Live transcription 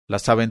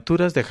Las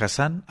aventuras de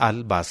Hassan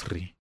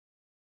al-Basri.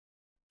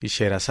 Y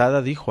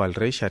Sherazada dijo al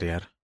rey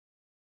Shahriar: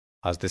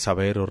 Has de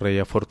saber, oh rey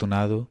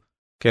afortunado,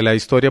 que la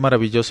historia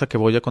maravillosa que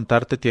voy a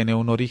contarte tiene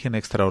un origen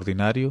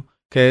extraordinario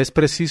que es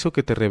preciso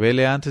que te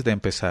revele antes de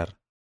empezar.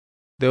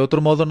 De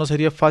otro modo no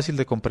sería fácil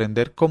de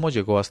comprender cómo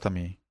llegó hasta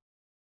mí.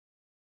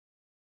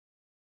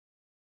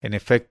 En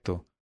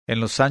efecto, en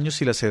los años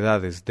y las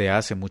edades de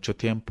hace mucho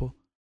tiempo,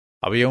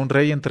 había un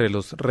rey entre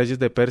los reyes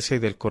de Persia y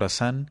del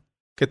Corasán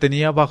que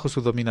tenía bajo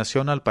su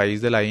dominación al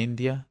país de la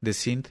India, de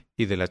Sind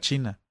y de la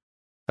China,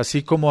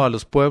 así como a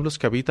los pueblos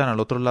que habitan al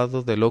otro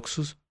lado del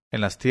Oxus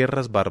en las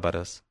tierras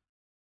bárbaras.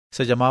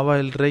 Se llamaba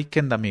el rey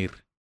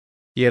Kendamir,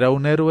 y era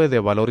un héroe de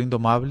valor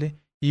indomable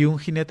y un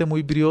jinete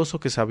muy brioso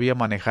que sabía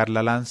manejar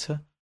la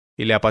lanza,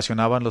 y le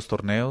apasionaban los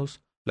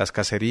torneos, las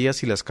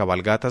cacerías y las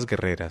cabalgatas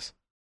guerreras.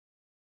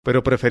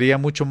 Pero prefería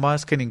mucho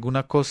más que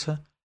ninguna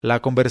cosa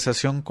la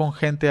conversación con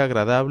gente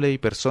agradable y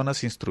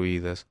personas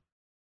instruidas,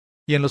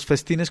 y en los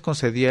festines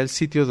concedía el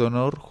sitio de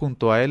honor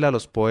junto a él a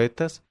los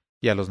poetas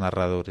y a los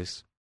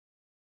narradores.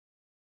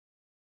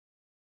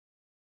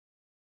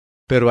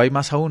 Pero hay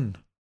más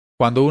aún.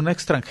 Cuando un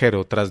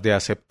extranjero, tras de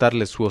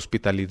aceptarle su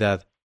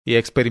hospitalidad y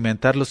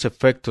experimentar los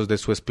efectos de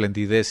su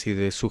esplendidez y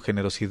de su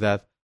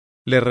generosidad,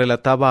 le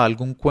relataba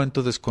algún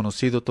cuento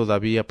desconocido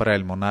todavía para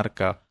el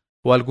monarca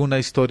o alguna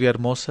historia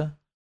hermosa,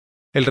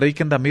 el rey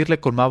Kendamir le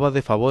colmaba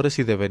de favores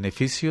y de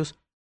beneficios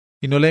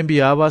y no le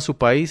enviaba a su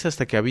país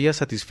hasta que había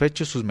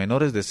satisfecho sus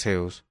menores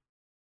deseos,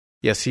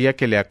 y hacía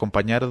que le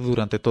acompañara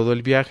durante todo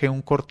el viaje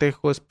un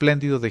cortejo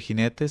espléndido de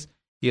jinetes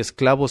y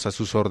esclavos a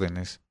sus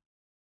órdenes.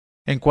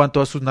 En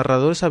cuanto a sus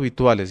narradores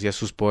habituales y a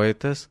sus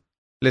poetas,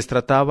 les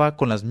trataba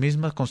con las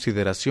mismas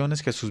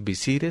consideraciones que a sus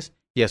visires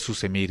y a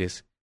sus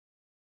emires.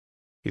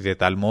 Y de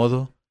tal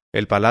modo,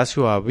 el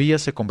palacio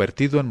habíase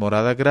convertido en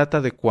morada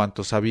grata de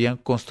cuantos sabían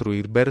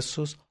construir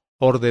versos,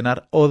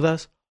 ordenar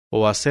odas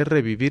o hacer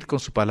revivir con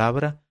su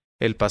palabra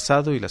el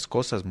pasado y las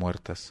cosas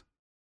muertas.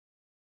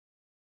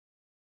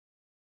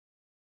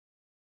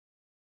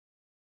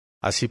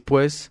 Así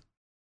pues,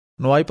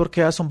 no hay por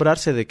qué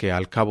asombrarse de que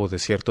al cabo de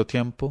cierto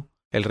tiempo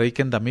el rey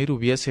Kendamir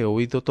hubiese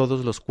oído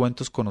todos los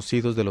cuentos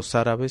conocidos de los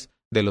árabes,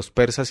 de los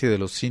persas y de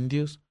los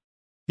indios,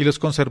 y los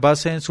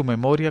conservase en su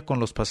memoria con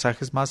los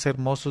pasajes más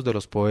hermosos de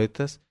los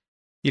poetas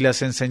y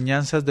las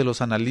enseñanzas de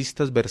los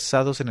analistas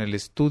versados en el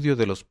estudio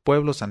de los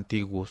pueblos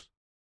antiguos.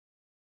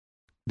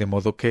 De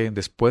modo que,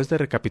 después de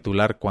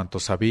recapitular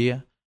cuanto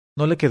sabía,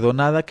 no le quedó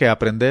nada que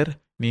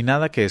aprender ni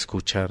nada que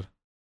escuchar.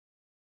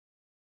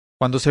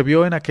 Cuando se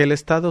vio en aquel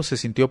estado se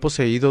sintió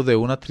poseído de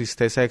una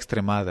tristeza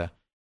extremada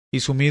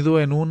y sumido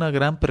en una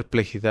gran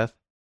perplejidad.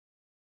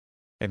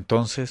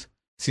 Entonces,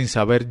 sin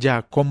saber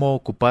ya cómo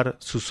ocupar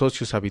sus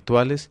ocios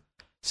habituales,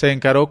 se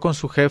encaró con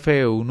su jefe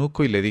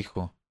eunuco y le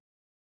dijo: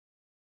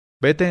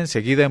 «Vete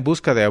enseguida en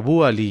busca de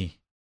Abú Alí».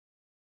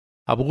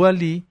 Abú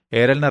Alí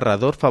era el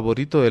narrador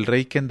favorito del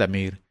rey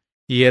Kendamir,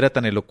 y era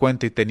tan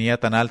elocuente y tenía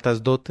tan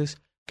altas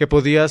dotes que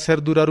podía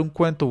hacer durar un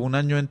cuento un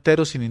año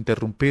entero sin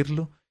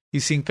interrumpirlo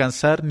y sin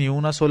cansar ni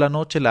una sola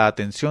noche la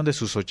atención de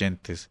sus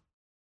oyentes.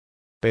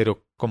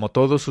 Pero, como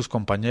todos sus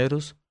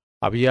compañeros,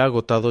 había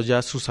agotado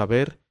ya su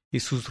saber y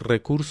sus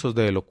recursos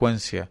de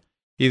elocuencia,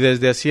 y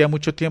desde hacía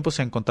mucho tiempo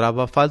se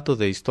encontraba falto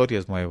de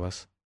historias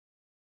nuevas.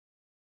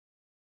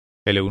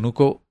 El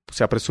eunuco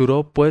se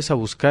apresuró, pues, a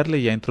buscarle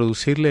y a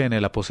introducirle en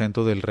el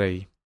aposento del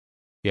rey.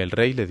 Y el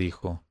rey le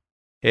dijo: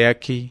 «He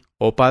aquí,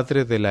 oh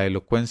padre de la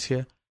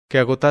elocuencia, que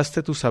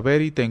agotaste tu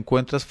saber y te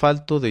encuentras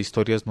falto de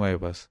historias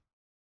nuevas.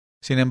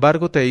 Sin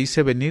embargo, te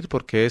hice venir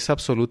porque es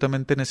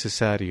absolutamente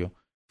necesario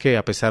que,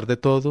 a pesar de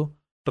todo,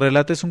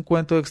 relates un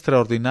cuento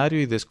extraordinario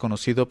y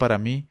desconocido para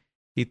mí,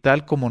 y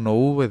tal como no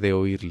hube de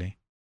oírle.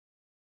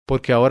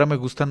 Porque ahora me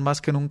gustan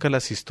más que nunca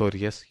las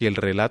historias y el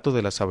relato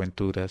de las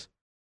aventuras.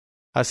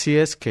 Así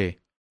es que,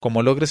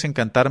 como logres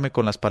encantarme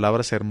con las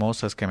palabras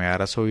hermosas que me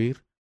harás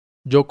oír,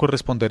 yo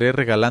corresponderé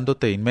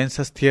regalándote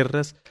inmensas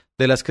tierras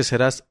de las que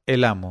serás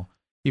el amo,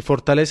 y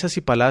fortalezas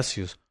y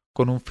palacios,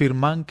 con un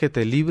firmán que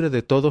te libre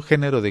de todo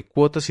género de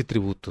cuotas y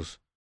tributos.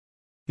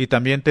 Y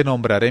también te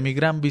nombraré mi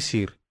gran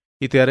visir,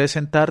 y te haré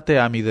sentarte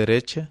a mi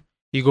derecha,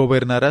 y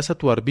gobernarás a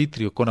tu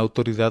arbitrio con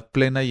autoridad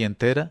plena y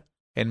entera,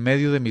 en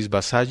medio de mis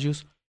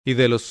vasallos y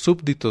de los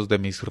súbditos de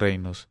mis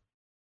reinos.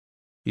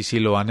 Y si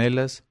lo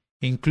anhelas,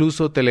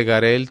 incluso te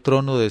legaré el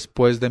trono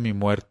después de mi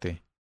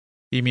muerte,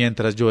 y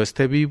mientras yo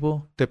esté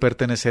vivo, te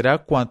pertenecerá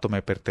cuanto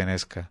me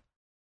pertenezca.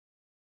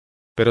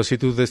 Pero si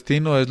tu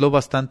destino es lo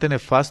bastante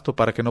nefasto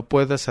para que no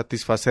puedas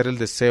satisfacer el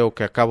deseo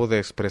que acabo de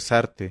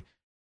expresarte,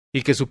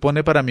 y que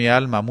supone para mi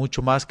alma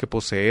mucho más que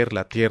poseer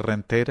la tierra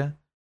entera,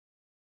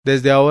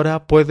 desde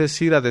ahora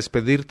puedes ir a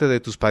despedirte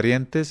de tus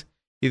parientes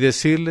y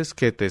decirles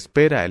que te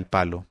espera el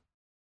palo».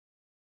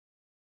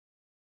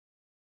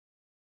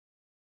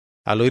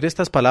 Al oír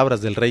estas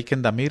palabras del rey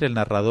Kendamir, el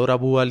narrador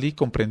Abú Alí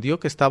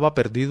comprendió que estaba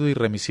perdido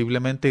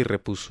irremisiblemente y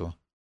repuso: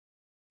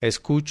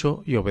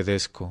 «Escucho y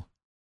obedezco»,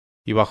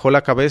 y bajó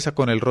la cabeza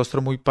con el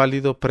rostro muy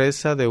pálido,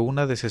 presa de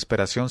una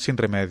desesperación sin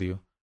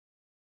remedio.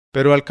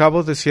 Pero al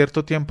cabo de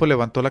cierto tiempo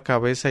levantó la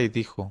cabeza y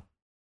dijo: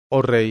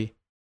 oh rey,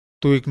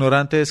 tu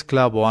ignorante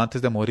esclavo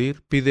antes de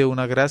morir pide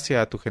una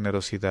gracia a tu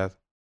generosidad.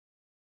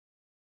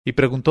 Y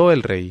preguntó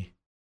el rey,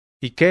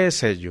 ¿y qué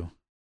es ello?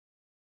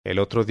 El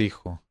otro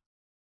dijo,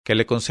 que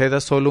le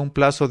concedas solo un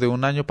plazo de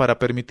 1 año para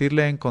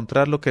permitirle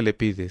encontrar lo que le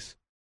pides.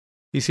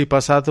 Y si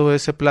pasado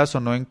ese plazo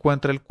no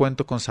encuentra el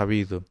cuento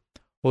consabido,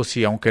 o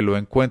si aunque lo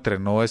encuentre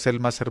no es el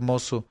más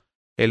hermoso,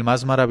 el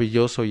más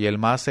maravilloso y el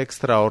más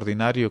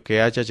extraordinario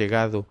que haya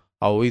llegado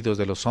a oídos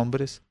de los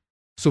hombres,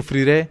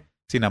 sufriré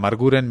sin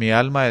amargura en mi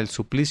alma el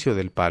suplicio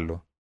del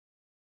palo.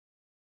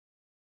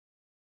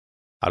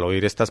 Al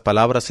oír estas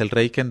palabras el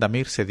rey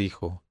Kendamir se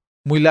dijo,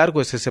 muy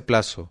largo es ese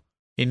plazo,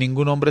 y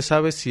ningún hombre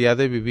sabe si ha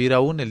de vivir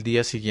aún el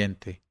día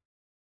siguiente.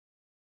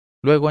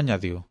 Luego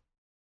añadió,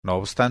 no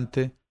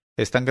obstante,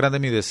 es tan grande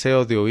mi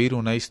deseo de oír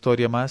una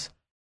historia más,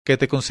 que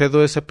te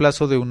concedo ese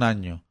plazo de 1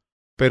 año,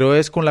 pero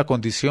es con la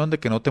condición de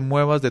que no te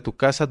muevas de tu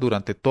casa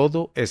durante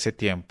todo ese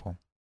tiempo.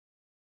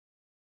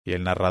 Y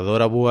el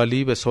narrador Abu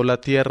Alí besó la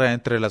tierra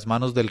entre las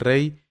manos del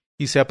rey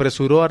y se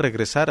apresuró a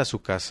regresar a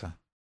su casa.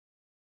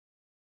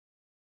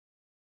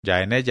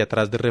 Ya en ella,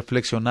 tras de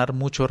reflexionar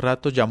mucho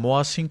rato, llamó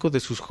a 5 de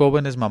sus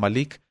jóvenes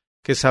mamalik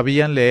que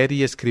sabían leer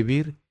y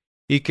escribir,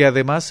 y que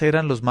además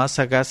eran los más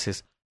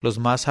sagaces, los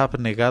más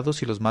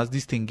abnegados y los más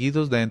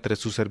distinguidos de entre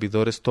sus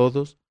servidores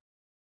todos,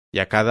 y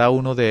a cada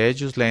uno de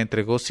ellos le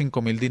entregó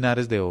 5.000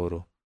 dinares de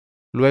oro.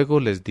 Luego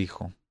les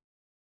dijo,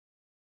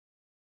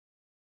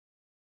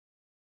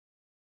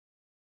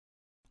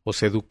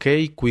 os eduqué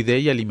y cuidé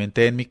y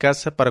alimenté en mi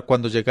casa para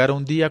cuando llegara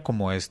un día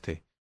como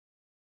este.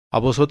 A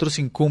vosotros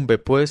incumbe,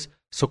 pues,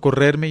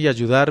 socorrerme y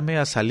ayudarme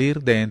a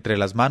salir de entre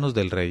las manos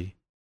del rey.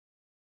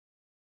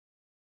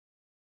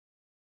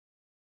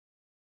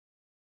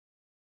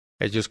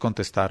 Ellos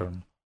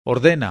contestaron,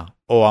 ordena,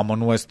 oh amo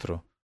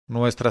nuestro,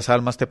 nuestras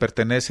almas te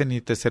pertenecen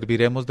y te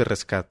serviremos de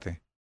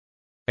rescate.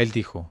 Él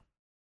dijo,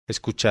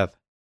 escuchad,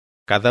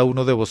 cada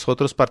uno de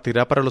vosotros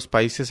partirá para los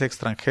países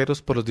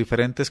extranjeros por los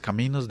diferentes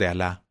caminos de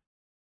Alá.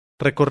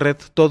 Recorred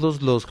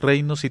todos los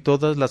reinos y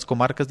todas las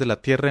comarcas de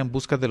la tierra en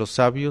busca de los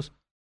sabios,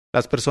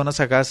 las personas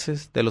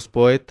sagaces, de los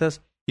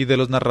poetas y de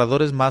los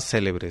narradores más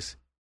célebres,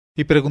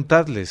 y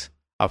preguntadles,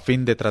 a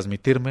fin de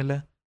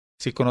transmitírmela,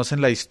 si conocen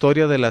la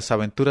historia de las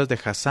aventuras de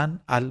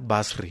Hassan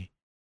al-Basri,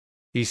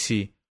 y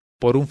si,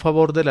 por un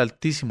favor del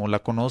Altísimo,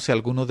 la conoce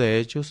alguno de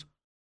ellos,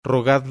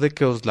 rogadle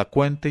que os la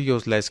cuente y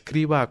os la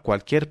escriba a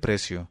cualquier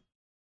precio,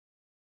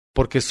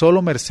 porque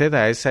sólo merced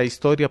a esa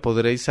historia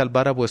podréis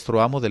salvar a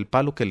vuestro amo del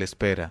palo que le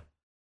espera.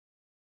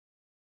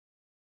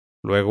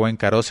 Luego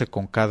encaróse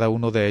con cada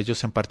uno de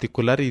ellos en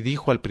particular y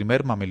dijo al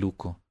primer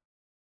mameluco,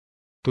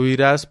 tú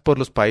irás por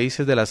los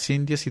países de las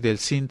Indias y del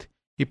Sind,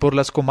 y por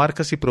las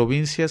comarcas y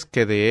provincias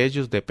que de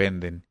ellos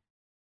dependen.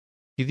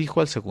 Y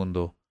dijo al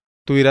segundo,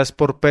 tú irás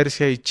por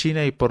Persia y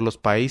China y por los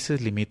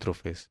países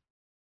limítrofes.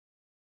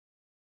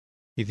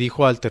 Y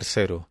dijo al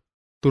tercero,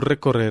 tú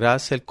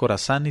recorrerás el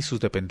Corasán y sus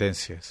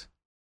dependencias.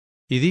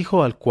 Y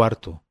dijo al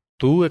cuarto,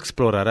 tú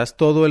explorarás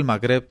todo el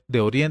Magreb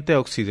de oriente a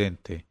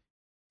occidente.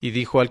 Y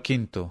dijo al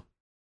quinto,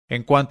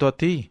 en cuanto a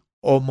ti,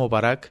 oh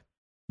Mubarak,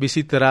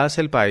 visitarás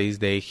el país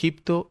de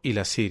Egipto y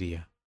la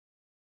Siria.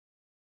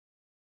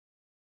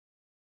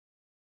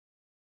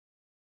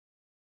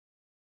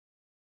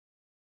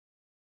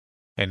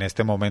 En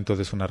este momento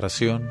de su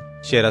narración,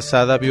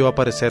 Sherazada vio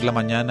aparecer la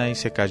mañana y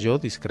se calló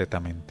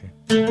discretamente.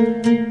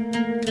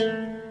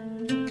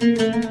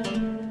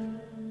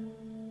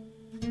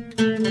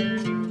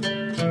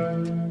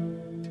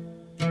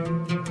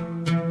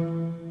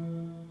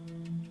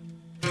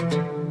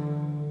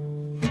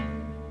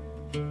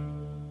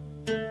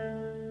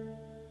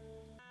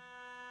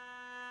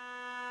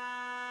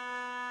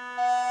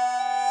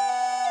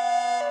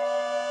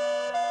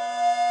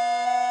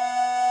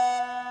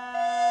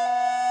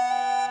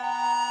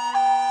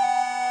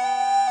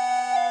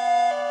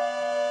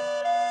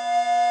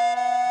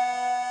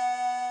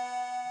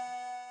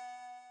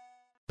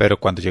 Pero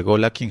cuando llegó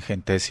la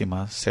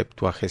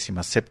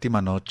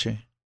 577ª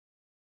noche,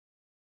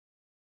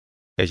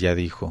 ella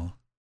dijo,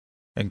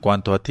 en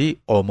cuanto a ti,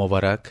 oh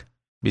Mubarak,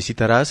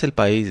 visitarás el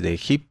país de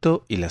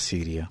Egipto y la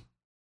Siria.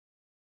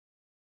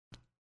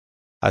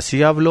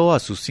 Así habló a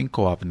sus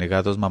 5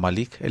 abnegados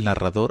mamalik el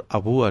narrador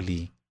Abu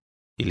Alí,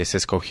 y les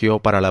escogió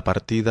para la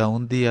partida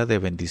un día de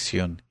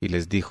bendición, y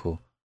les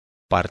dijo,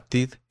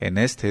 partid en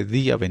este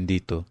día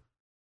bendito,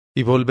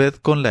 y volved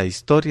con la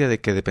historia de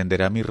que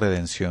dependerá mi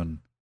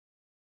redención.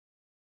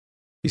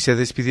 Y se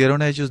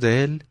despidieron ellos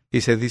de él,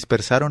 y se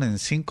dispersaron en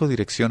 5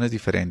 direcciones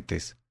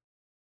diferentes.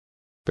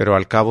 Pero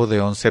al cabo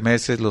de 11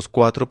 meses los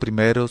 4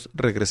 primeros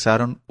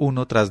regresaron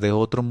uno tras de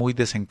otro muy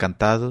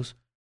desencantados,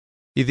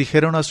 y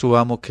dijeron a su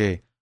amo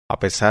que, a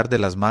pesar de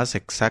las más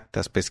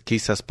exactas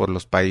pesquisas por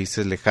los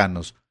países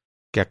lejanos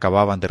que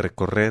acababan de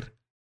recorrer,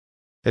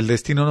 el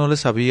destino no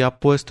les había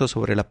puesto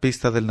sobre la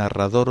pista del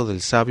narrador o del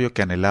sabio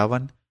que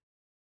anhelaban,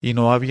 y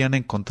no habían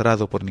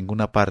encontrado por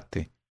ninguna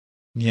parte,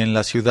 ni en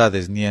las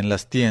ciudades, ni en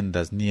las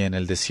tiendas, ni en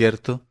el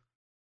desierto,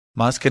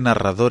 más que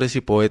narradores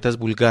y poetas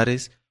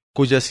vulgares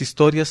cuyas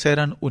historias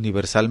eran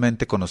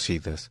universalmente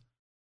conocidas.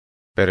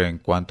 Pero en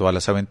cuanto a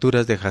las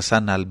aventuras de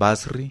Hassan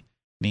al-Basri,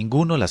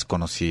 ninguno las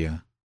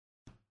conocía.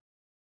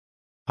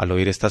 Al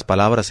oír estas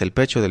palabras, el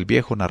pecho del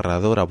viejo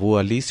narrador Abú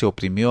Alí se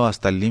oprimió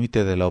hasta el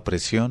límite de la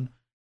opresión,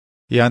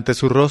 y ante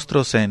su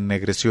rostro se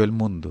ennegreció el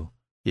mundo,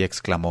 y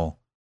exclamó: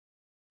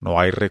 No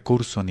hay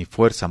recurso ni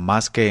fuerza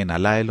más que en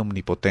Alá el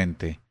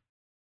Omnipotente.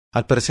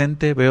 Al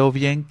presente veo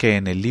bien que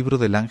en el libro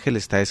del ángel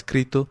está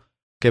escrito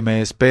que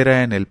me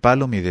espera en el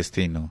palo mi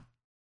destino.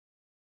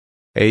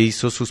 E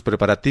hizo sus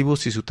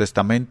preparativos y su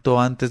testamento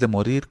antes de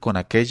morir con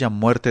aquella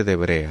muerte de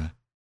hebrea.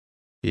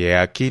 Y he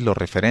aquí lo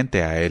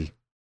referente a él.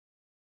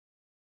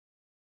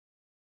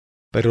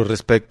 Pero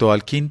respecto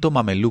al quinto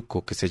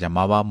mameluco, que se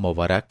llamaba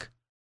Mobarak,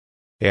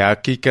 he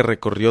aquí que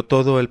recorrió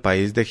todo el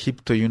país de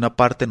Egipto y una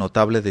parte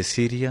notable de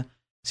Siria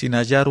sin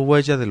hallar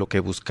huella de lo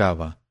que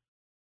buscaba,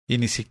 y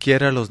ni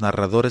siquiera los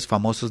narradores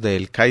famosos de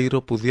El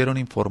Cairo pudieron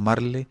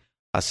informarle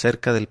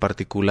acerca del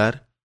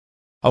particular,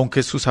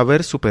 aunque su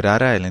saber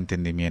superara el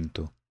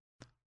entendimiento.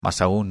 Más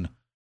aún,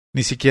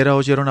 ni siquiera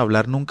oyeron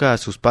hablar nunca a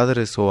sus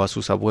padres o a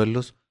sus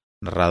abuelos,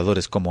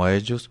 narradores como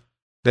ellos,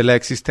 de la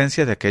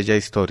existencia de aquella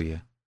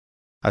historia.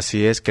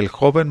 Así es que el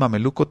joven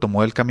mameluco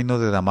tomó el camino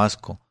de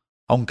Damasco,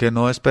 aunque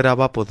no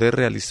esperaba poder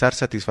realizar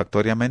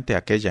satisfactoriamente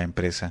aquella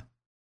empresa.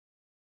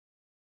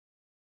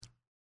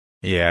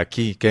 Y he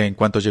aquí que en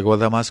cuanto llegó a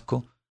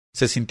Damasco,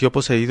 se sintió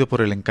poseído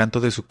por el encanto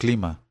de su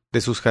clima,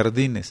 de sus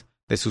jardines,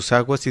 de sus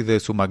aguas y de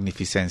su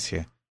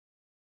magnificencia.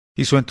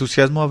 Y su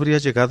entusiasmo habría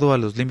llegado a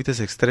los límites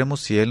extremos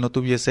si él no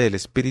tuviese el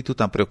espíritu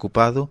tan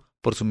preocupado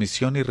por su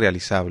misión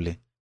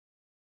irrealizable.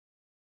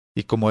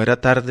 Y como era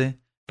tarde,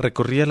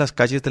 recorría las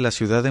calles de la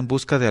ciudad en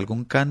busca de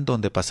algún khan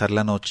donde pasar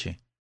la noche,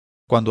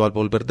 cuando al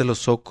volver de los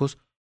zocos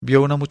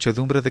vio una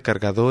muchedumbre de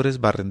cargadores,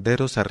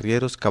 barrenderos,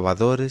 arrieros,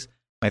 cavadores,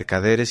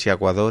 mercaderes y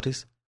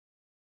aguadores,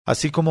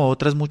 así como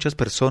otras muchas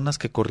personas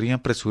que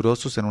corrían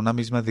presurosos en una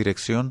misma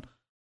dirección,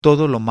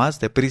 todo lo más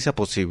deprisa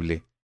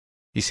posible,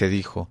 y se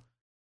dijo: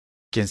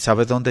 ¿Quién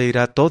sabe dónde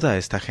irá toda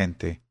esta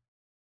gente?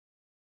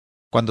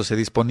 Cuando se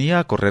disponía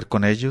a correr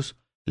con ellos,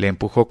 le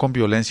empujó con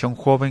violencia un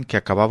joven que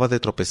acababa de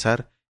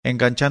tropezar,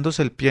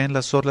 enganchándose el pie en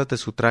las orlas de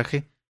su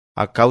traje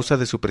a causa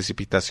de su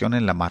precipitación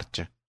en la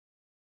marcha.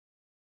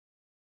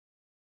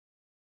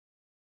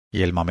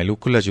 Y el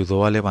mameluco le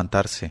ayudó a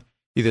levantarse,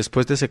 y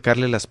después de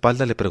secarle la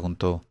espalda le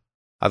preguntó: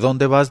 ¿A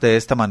dónde vas de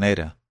esta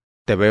manera?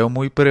 Te veo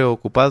muy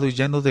preocupado y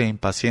lleno de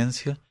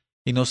impaciencia,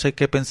 y no sé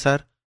qué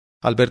pensar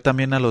al ver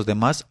también a los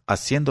demás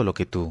haciendo lo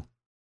que tú.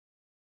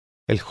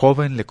 El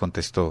joven le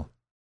contestó: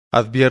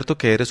 Advierto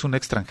que eres un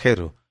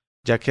extranjero,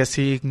 ya que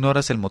así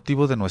ignoras el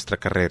motivo de nuestra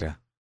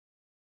carrera.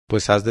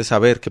 Pues has de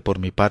saber que por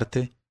mi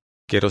parte,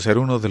 quiero ser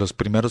uno de los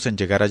primeros en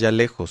llegar allá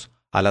lejos,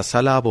 a la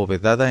sala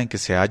abovedada en que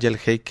se halla el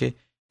jeique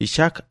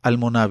Ishaq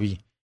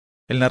al-Monavi,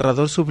 el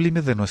narrador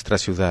sublime de nuestra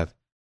ciudad,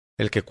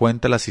 el que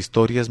cuenta las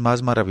historias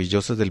más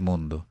maravillosas del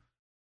mundo.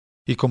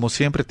 Y como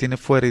siempre tiene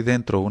fuera y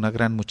dentro una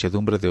gran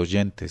muchedumbre de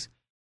oyentes,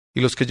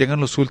 y los que llegan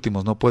los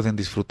últimos no pueden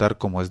disfrutar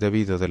como es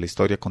debido de la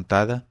historia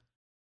contada,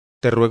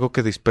 te ruego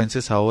que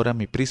dispenses ahora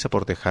mi prisa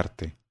por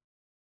dejarte.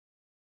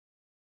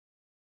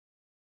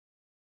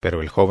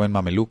 Pero el joven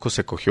mameluco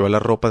se cogió a la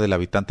ropa del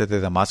habitante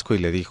de Damasco y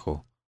le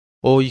dijo: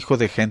 Oh hijo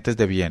de gentes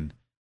de bien,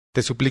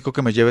 te suplico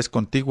que me lleves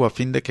contigo a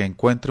fin de que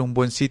encuentre un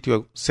buen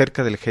sitio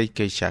cerca del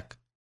jeique Ishaq,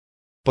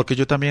 porque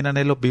yo también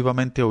anhelo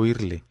vivamente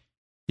oírle,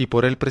 y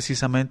por él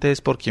precisamente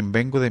es por quien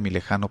vengo de mi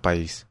lejano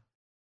país.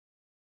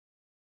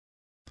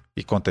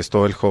 Y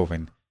contestó el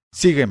joven: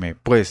 Sígueme,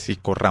 pues, y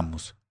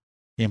corramos.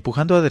 Y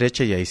empujando a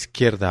derecha y a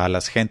izquierda a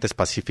las gentes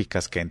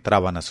pacíficas que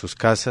entraban a sus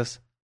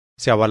casas,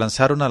 se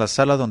abalanzaron a la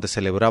sala donde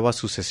celebraba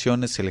sus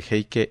sesiones el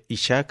jeique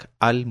Ishaq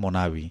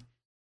al-Monavi.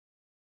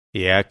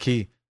 Y he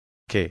aquí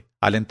que,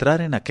 al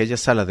entrar en aquella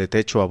sala de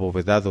techo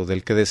abovedado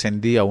del que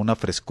descendía una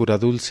frescura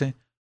dulce,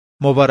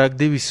 Mobarak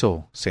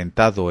divisó,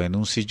 sentado en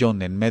un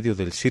sillón en medio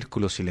del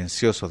círculo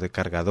silencioso de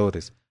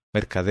cargadores,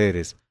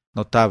 mercaderes,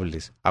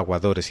 notables,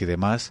 aguadores y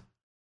demás,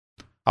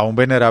 a un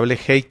venerable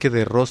jeique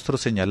de rostro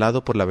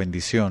señalado por la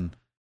bendición,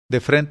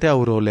 de frente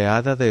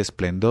aureoleada de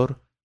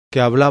esplendor,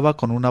 que hablaba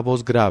con una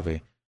voz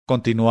grave,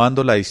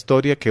 continuando la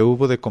historia que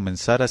hubo de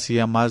comenzar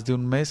hacía más de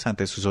un mes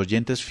ante sus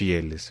oyentes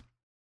fieles.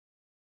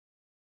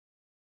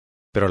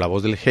 Pero la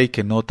voz del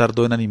jeique no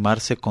tardó en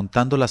animarse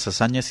contando las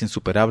hazañas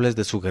insuperables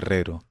de su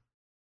guerrero,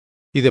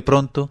 y de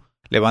pronto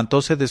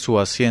levantóse de su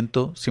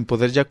asiento sin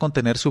poder ya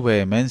contener su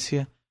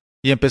vehemencia,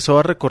 y empezó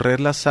a recorrer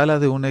la sala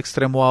de un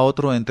extremo a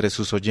otro entre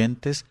sus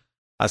oyentes,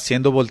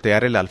 haciendo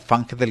voltear el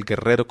alfanje del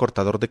guerrero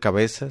cortador de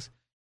cabezas,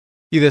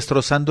 y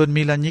destrozando en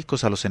 1000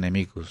 añicos a los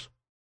enemigos.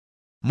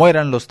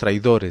 Mueran los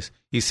traidores,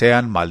 y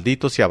sean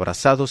malditos y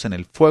abrasados en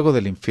el fuego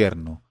del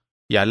infierno,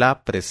 y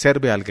Alá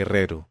preserve al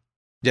guerrero.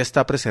 Ya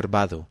está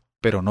preservado,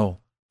 pero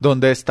no.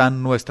 ¿Dónde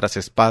están nuestras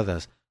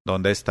espadas?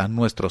 ¿Dónde están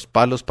nuestros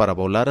palos para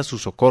volar a su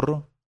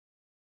socorro?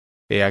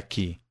 He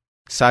aquí,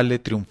 sale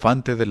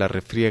triunfante de la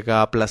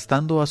refriega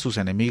aplastando a sus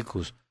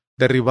enemigos,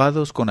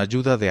 derribados con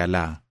ayuda de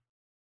Alá.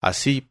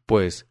 Así,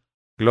 pues,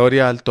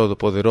 gloria al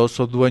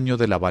Todopoderoso dueño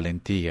de la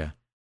valentía.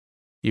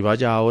 y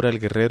vaya ahora el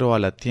guerrero a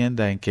la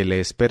tienda en que le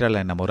espera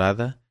la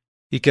enamorada,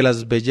 y que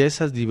las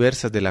bellezas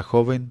diversas de la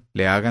joven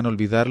le hagan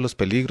olvidar los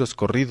peligros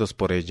corridos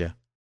por ella.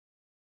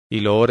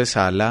 Y lo ores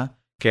a Alá,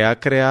 que ha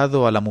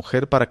creado a la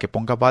mujer para que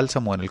ponga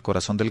bálsamo en el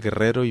corazón del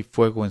guerrero y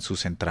fuego en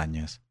sus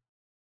entrañas.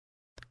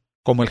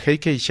 Como el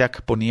jeique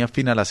Ishaq ponía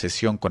fin a la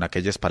sesión con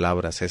aquellas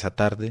palabras esa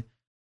tarde,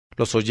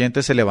 los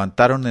oyentes se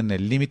levantaron en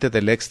el límite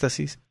del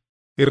éxtasis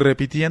y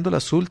repitiendo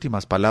las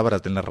últimas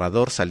palabras del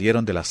narrador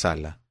salieron de la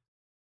sala.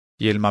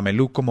 Y el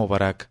mameluco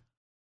Mobarak,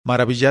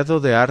 maravillado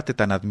de arte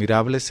tan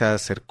admirable, se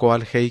acercó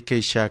al jeique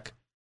Ishaq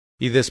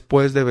y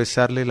después de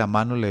besarle la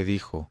mano le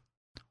dijo: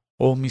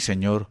 «Oh mi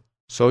señor,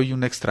 soy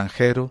un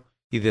extranjero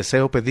y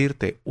deseo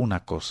pedirte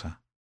una cosa».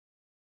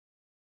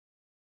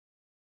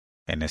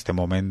 En este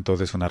momento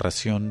de su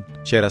narración,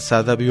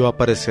 Sherazada vio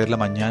aparecer la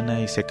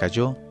mañana y se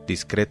calló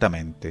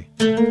discretamente.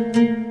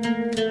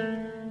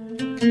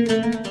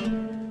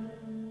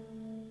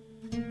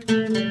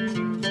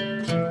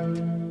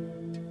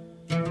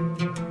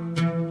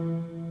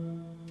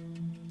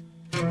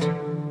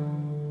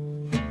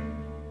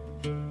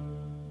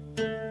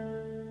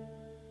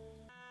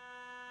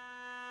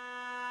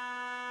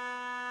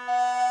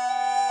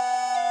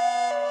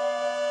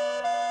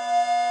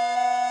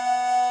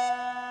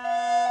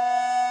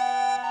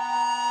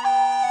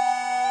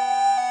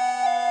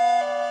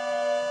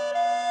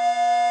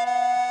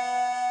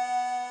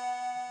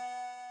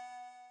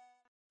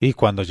 Y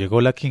cuando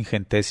llegó la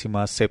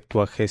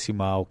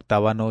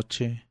 578ª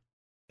noche,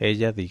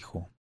 ella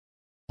dijo: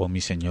 «Oh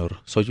mi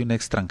señor, soy un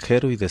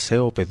extranjero y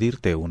deseo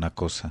pedirte una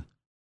cosa».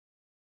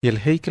 Y el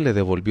jeique le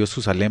devolvió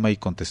su zalema y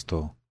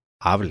contestó: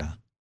 «Habla.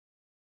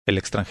 El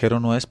extranjero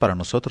no es para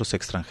nosotros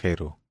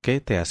extranjero.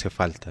 ¿Qué te hace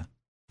falta?».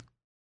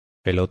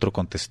 El otro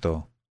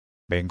contestó: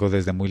 «Vengo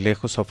desde muy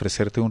lejos a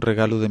ofrecerte un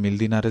regalo de 1000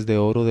 dinares de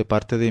oro de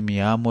parte de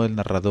mi amo el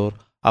narrador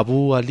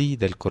Abú Alí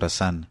del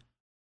Corasán,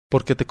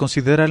 porque te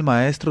considera el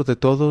maestro de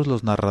todos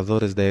los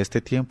narradores de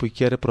este tiempo y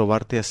quiere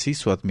probarte así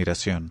su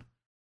admiración».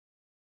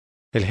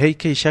 El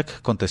jeique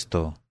Ishaq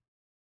contestó: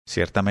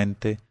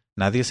 «Ciertamente,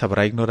 nadie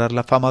sabrá ignorar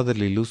la fama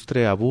del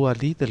ilustre Abú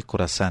Alí del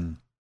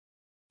Corasán.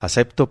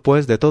 Acepto,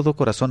 pues, de todo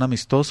corazón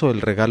amistoso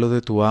el regalo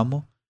de tu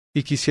amo,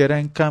 y quisiera,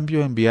 en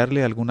cambio,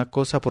 enviarle alguna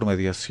cosa por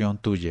mediación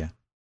tuya.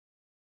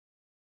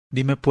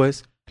 Dime,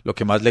 pues, lo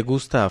que más le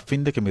gusta a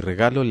fin de que mi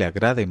regalo le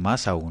agrade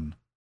más aún».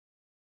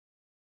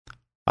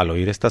 Al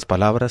oír estas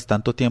palabras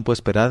tanto tiempo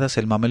esperadas,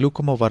 el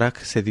mameluco Mobarak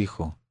se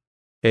dijo: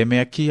 «Heme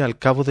aquí al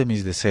cabo de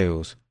mis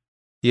deseos,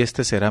 y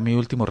este será mi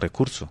último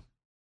recurso».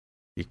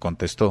 Y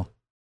contestó: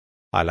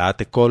 «Alá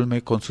te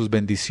colme con sus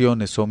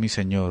bendiciones, oh mi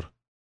señor,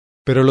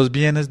 pero los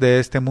bienes de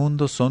este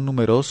mundo son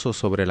numerosos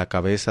sobre la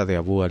cabeza de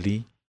Abú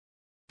Alí,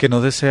 que no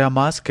desea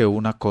más que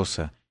una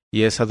cosa,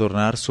 y es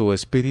adornar su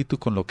espíritu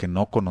con lo que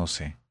no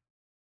conoce.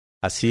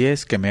 Así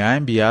es que me ha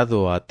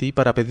enviado a ti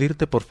para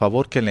pedirte por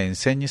favor que le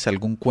enseñes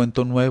algún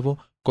cuento nuevo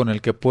con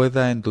el que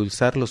pueda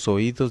endulzar los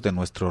oídos de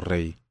nuestro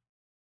rey.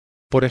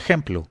 Por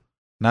ejemplo,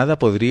 nada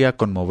podría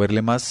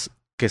conmoverle más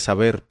que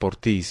saber por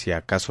ti, si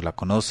acaso la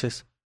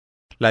conoces,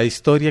 la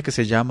historia que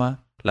se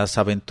llama Las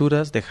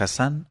aventuras de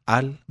Hassan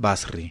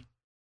al-Basri».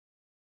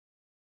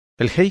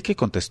 El jeique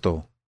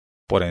contestó: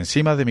 «Por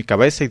encima de mi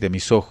cabeza y de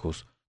mis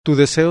ojos, tu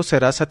deseo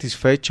será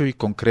satisfecho y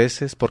con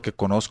creces porque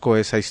conozco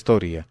esa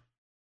historia,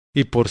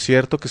 y por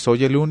cierto que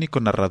soy el único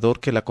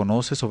narrador que la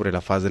conoce sobre la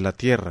faz de la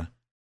tierra.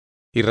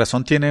 Y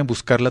razón tiene en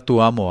buscarla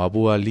tu amo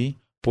Abú Alí,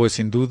 pues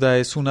sin duda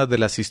es una de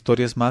las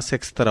historias más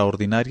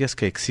extraordinarias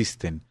que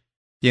existen,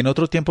 y en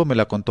otro tiempo me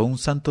la contó un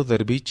santo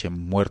derviche,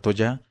 muerto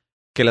ya,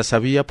 que la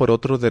sabía por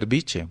otro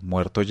derviche,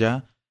 muerto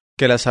ya,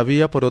 que la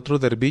sabía por otro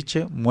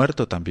derviche,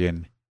 muerto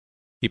también.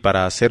 Y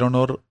para hacer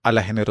honor a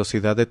la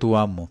generosidad de tu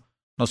amo,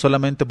 no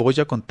solamente voy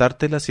a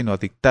contártela, sino a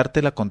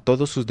dictártela con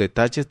todos sus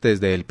detalles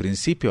desde el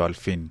principio al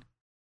fin.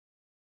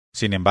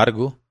 Sin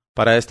embargo,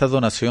 para esta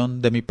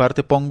donación de mi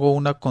parte pongo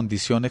una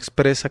condición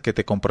expresa que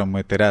te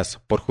comprometerás,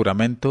 por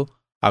juramento,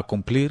 a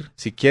cumplir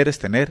si quieres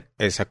tener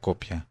esa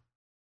copia».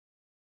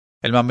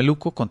 El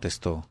mameluco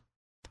contestó: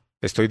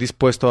 «Estoy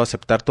dispuesto a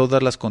aceptar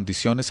todas las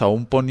condiciones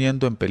aun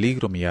poniendo en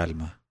peligro mi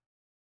alma».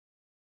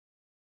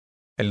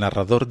 El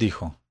narrador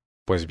dijo: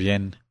 «Pues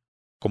bien,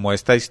 como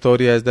esta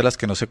historia es de las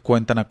que no se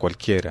cuentan a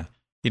cualquiera,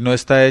 y no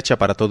está hecha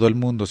para todo el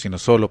mundo sino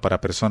solo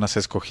para personas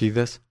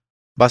escogidas,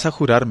 vas a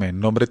jurarme en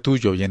nombre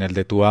tuyo y en el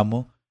de tu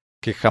amo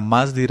que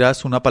jamás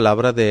dirás una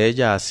palabra de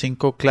ella a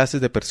 5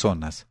 clases de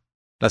personas: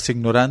 las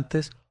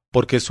ignorantes,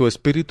 porque su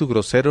espíritu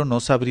grosero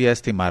no sabría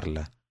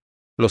estimarla;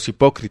 los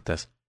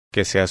hipócritas,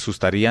 que se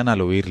asustarían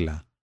al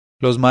oírla;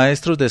 los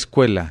maestros de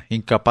escuela,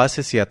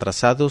 incapaces y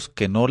atrasados,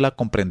 que no la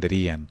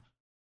comprenderían;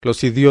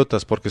 los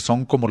idiotas, porque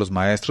son como los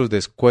maestros de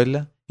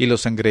escuela; y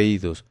los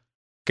engreídos,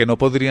 que no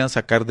podrían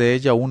sacar de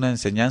ella una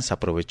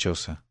enseñanza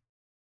provechosa».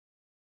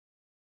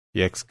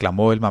 Y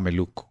exclamó el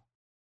mameluco: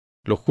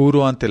 «Lo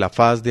juro ante la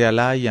faz de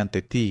Alá y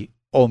ante ti,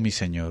 oh mi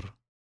señor».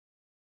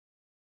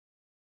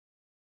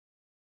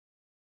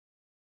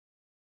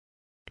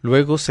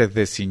 Luego se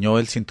desciñó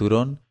el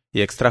cinturón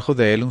y extrajo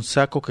de él un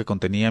saco que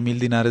contenía 1000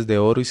 dinares de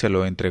oro y se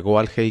lo entregó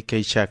al jeique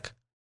Ishaq,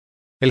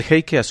 El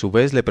jeique a su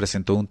vez le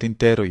presentó un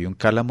tintero y un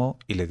cálamo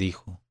y le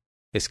dijo: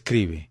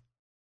 «Escribe».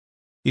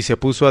 Y se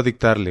puso a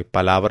dictarle,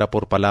 palabra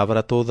por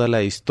palabra, toda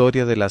la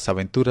historia de las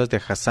aventuras de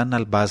Hassan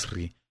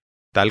al-Basri,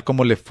 tal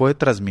como le fue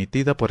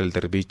transmitida por el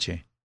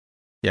derviche.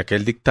 Y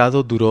aquel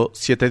dictado duró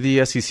 7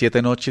 días y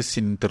 7 noches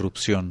sin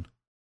interrupción,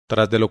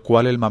 tras de lo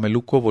cual el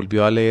mameluco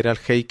volvió a leer al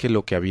jeique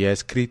lo que había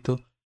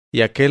escrito,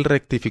 y aquel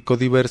rectificó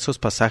diversos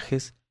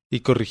pasajes y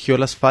corrigió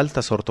las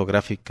faltas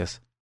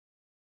ortográficas.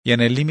 Y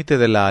en el límite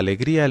de la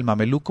alegría el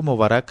mameluco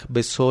Mobarak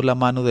besó la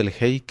mano del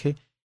jeique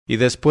y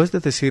después de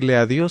decirle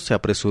adiós se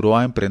apresuró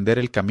a emprender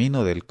el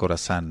camino del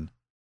Corasán.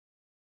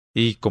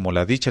 Y, como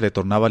la dicha le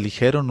tornaba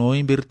ligero, no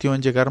invirtió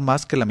en llegar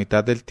más que la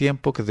mitad del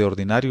tiempo que de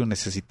ordinario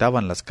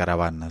necesitaban las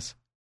caravanas.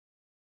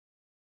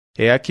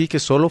 He aquí que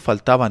sólo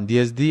faltaban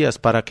 10 días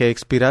para que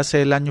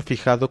expirase el año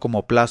fijado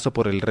como plazo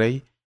por el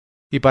rey,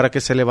 y para que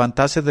se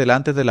levantase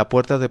delante de la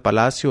puerta de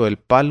palacio el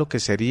palo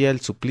que sería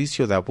el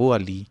suplicio de Abú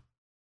Alí.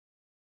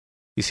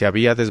 Y se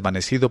había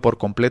desvanecido por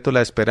completo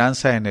la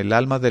esperanza en el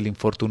alma del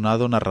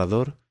infortunado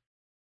narrador,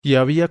 y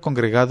había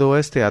congregado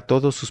éste a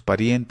todos sus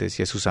parientes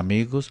y a sus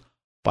amigos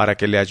para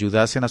que le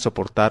ayudasen a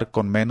soportar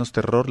con menos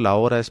terror la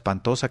hora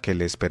espantosa que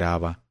le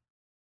esperaba.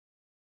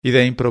 Y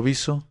de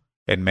improviso,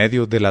 en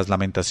medio de las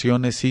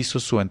lamentaciones,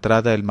 hizo su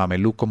entrada el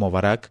mameluco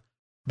Mobarak,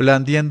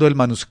 blandiendo el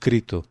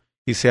manuscrito,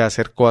 y se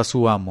acercó a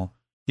su amo,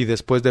 y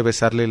después de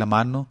besarle la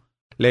mano,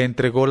 le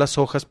entregó las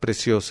hojas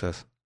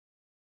preciosas,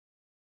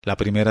 la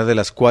primera de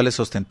las cuales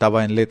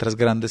ostentaba en letras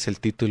grandes el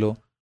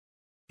título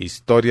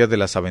Historia de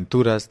las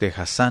aventuras de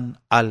Hassan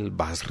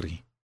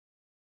al-Basri.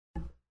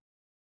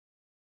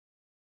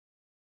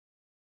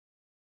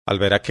 Al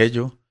ver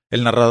aquello,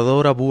 el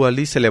narrador Abú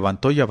Alí se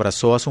levantó y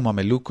abrazó a su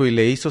mameluco y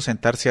le hizo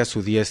sentarse a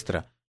su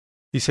diestra,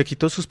 y se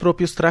quitó sus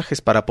propios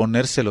trajes para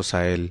ponérselos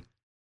a él,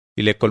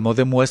 y le colmó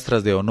de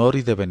muestras de honor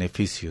y de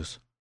beneficios.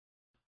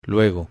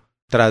 Luego,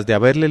 tras de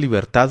haberle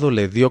libertado,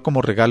 le dio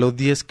como regalo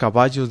 10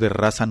 caballos de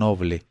raza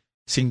noble,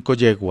 5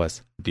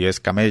 yeguas, 10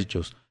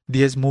 camellos,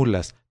 10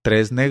 mulas,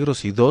 3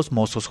 negros y 2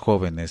 mozos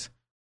jóvenes.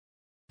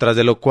 Tras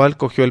de lo cual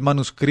cogió el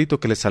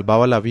manuscrito que le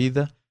salvaba la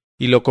vida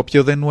y lo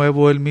copió de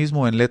nuevo él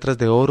mismo en letras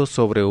de oro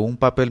sobre un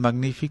papel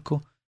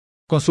magnífico,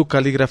 con su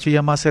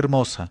caligrafía más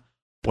hermosa,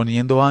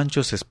 poniendo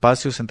anchos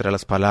espacios entre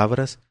las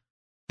palabras,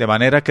 de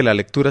manera que la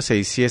lectura se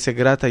hiciese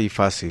grata y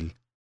fácil.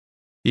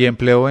 Y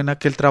empleó en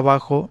aquel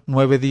trabajo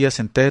 9 días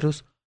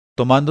enteros,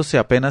 tomándose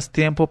apenas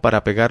tiempo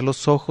para pegar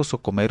los ojos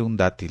o comer un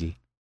dátil.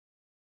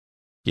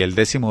 Y el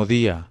 10º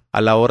día, a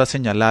la hora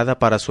señalada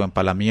para su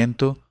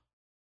empalamiento,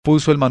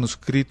 puso el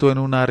manuscrito en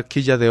una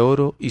arquilla de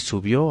oro y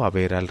subió a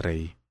ver al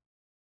rey.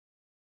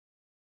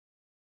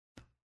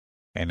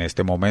 En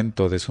este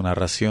momento de su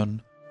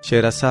narración,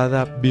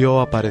 Sherazada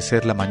vio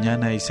aparecer la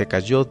mañana y se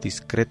calló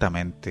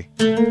discretamente.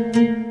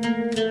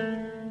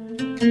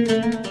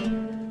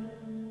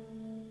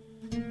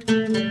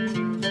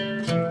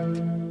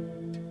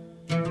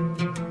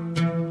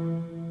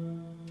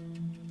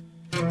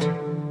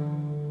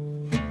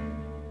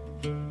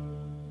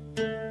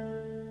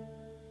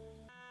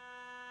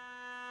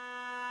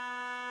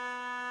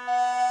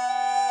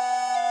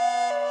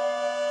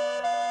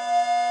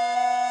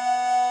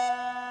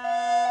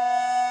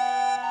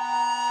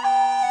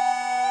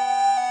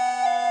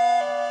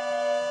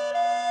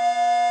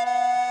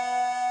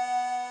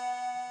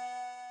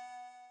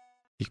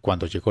 Y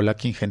cuando llegó la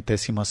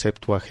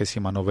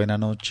 579ª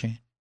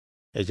noche,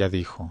 ella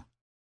dijo: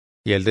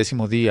 y el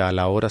 10º día, a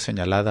la hora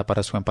señalada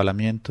para su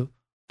empalamiento,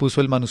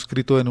 puso el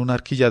manuscrito en una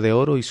arquilla de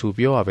oro y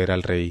subió a ver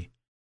al rey.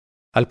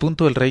 Al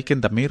punto el rey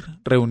Kendamir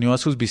reunió a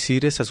sus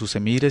visires, a sus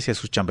emires y a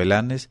sus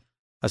chambelanes,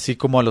 así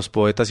como a los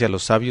poetas y a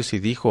los sabios, y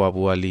dijo a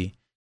Abú Alí: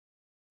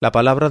 la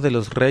palabra de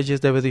los reyes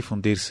debe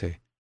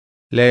difundirse.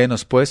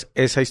 Léenos, pues,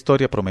 esa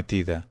historia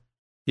prometida,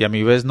 y a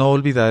mi vez no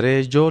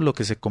olvidaré yo lo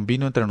que se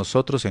convino entre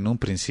nosotros en un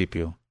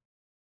principio.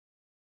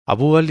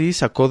 Abú Alí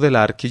sacó de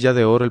la arquilla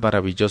de oro el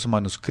maravilloso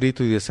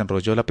manuscrito y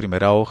desenrolló la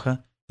primera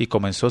hoja y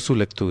comenzó su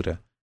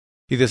lectura,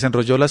 y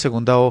desenrolló la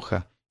segunda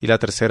hoja y la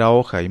tercera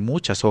hoja y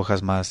muchas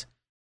hojas más,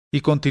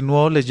 y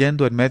continuó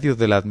leyendo en medio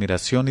de la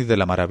admiración y de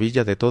la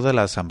maravilla de toda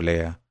la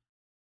asamblea.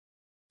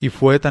 Y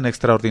fue tan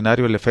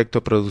extraordinario el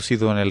efecto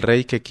producido en el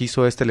rey que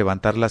quiso éste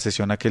levantar la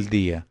sesión aquel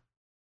día,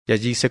 y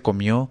allí se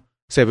comió,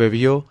 se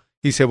bebió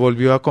y se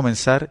volvió a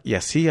comenzar, y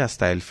así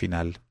hasta el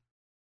final.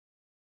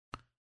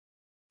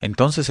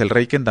 Entonces el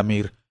rey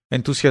Kendamir,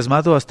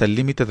 entusiasmado hasta el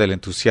límite del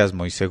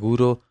entusiasmo y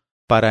seguro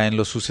para en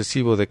lo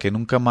sucesivo de que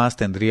nunca más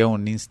tendría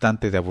un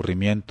instante de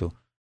aburrimiento,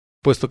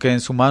 puesto que en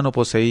su mano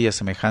poseía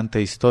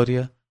semejante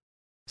historia,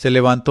 se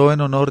levantó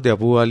en honor de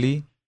Abú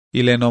Alí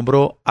y le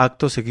nombró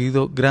acto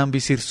seguido gran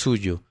visir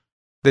suyo,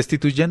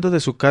 destituyendo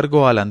de su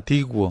cargo al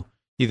antiguo,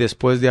 y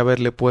después de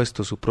haberle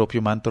puesto su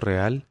propio manto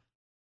real,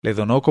 le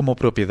donó como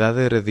propiedad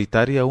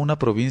hereditaria una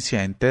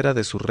provincia entera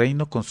de su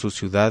reino con sus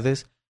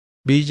ciudades,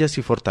 villas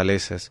y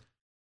fortalezas,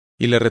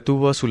 y le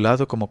retuvo a su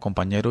lado como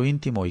compañero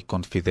íntimo y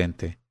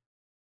confidente.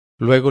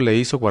 Luego le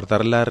hizo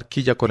guardar la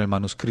arquilla con el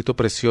manuscrito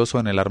precioso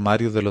en el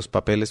armario de los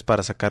papeles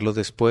para sacarlo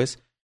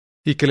después,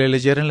 y que le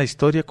leyeran la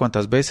historia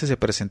cuantas veces se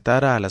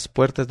presentara a las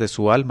puertas de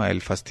su alma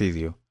el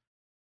fastidio.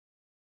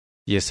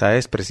 Y esa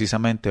es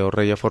precisamente, oh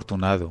rey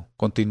afortunado,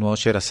 continuó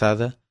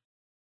Sherazada,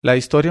 la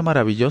historia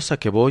maravillosa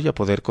que voy a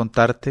poder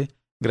contarte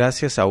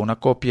gracias a una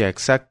copia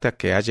exacta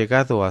que ha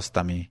llegado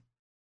hasta mí.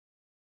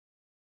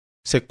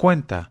 Se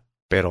cuenta,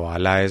 pero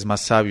Alá es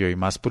más sabio y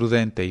más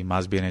prudente y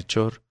más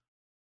bienhechor,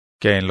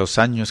 que en los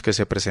años que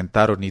se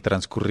presentaron y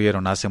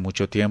transcurrieron hace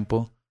mucho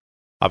tiempo,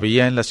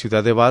 había en la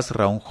ciudad de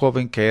Basra un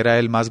joven que era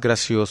el más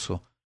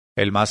gracioso,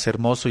 el más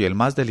hermoso y el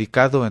más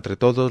delicado entre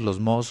todos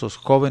los mozos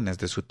jóvenes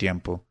de su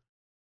tiempo,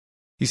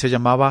 y se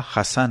llamaba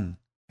Hasán,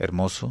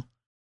 hermoso,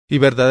 y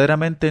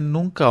verdaderamente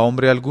nunca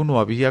hombre alguno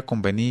había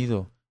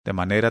convenido de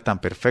manera tan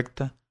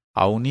perfecta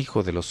a un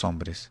hijo de los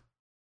hombres.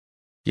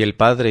 Y el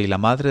padre y la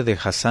madre de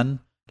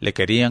Hasán le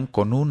querían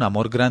con un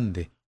amor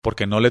grande,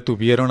 porque no le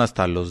tuvieron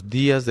hasta los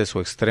días de su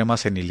extrema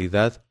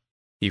senilidad,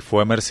 y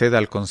fue merced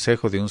al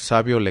consejo de un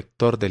sabio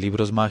lector de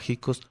libros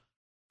mágicos,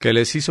 que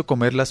les hizo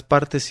comer las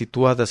partes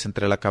situadas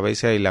entre la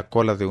cabeza y la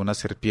cola de una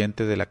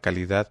serpiente de la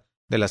calidad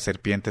de las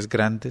serpientes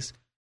grandes,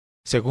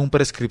 según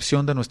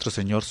prescripción de nuestro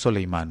señor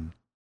Soleimán,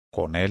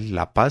 con él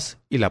la paz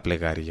y la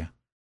plegaria.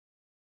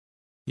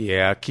 Y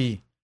he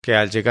aquí que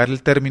al llegar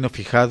el término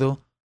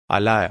fijado,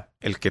 Alá,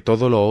 el que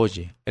todo lo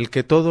oye, el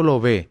que todo lo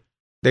ve,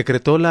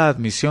 decretó la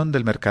admisión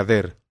del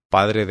mercader,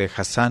 padre de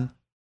Hasán,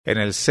 en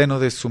el seno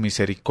de su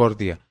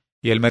misericordia,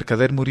 y el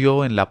mercader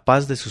murió en la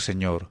paz de su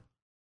señor.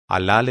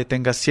 Alá le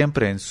tenga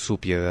siempre en su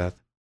piedad.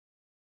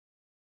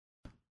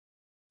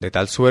 De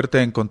tal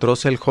suerte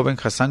encontróse el joven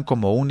Hasán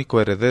como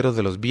único heredero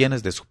de los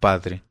bienes de su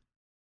padre.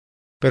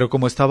 Pero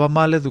como estaba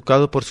mal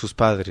educado por sus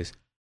padres,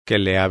 que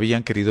le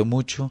habían querido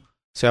mucho,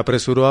 se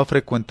apresuró a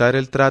frecuentar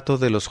el trato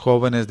de los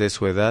jóvenes de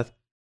su edad,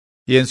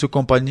 y en su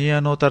compañía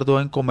no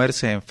tardó en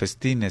comerse en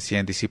festines y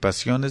en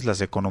disipaciones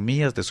las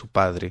economías de su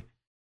padre,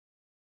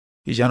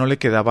 y ya no le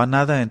quedaba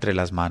nada entre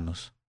las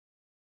manos.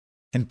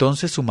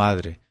 Entonces su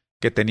madre,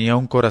 que tenía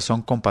un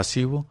corazón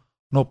compasivo,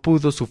 no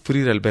pudo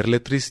sufrir el verle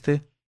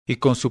triste, y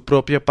con su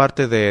propia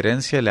parte de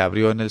herencia le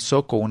abrió en el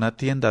zoco una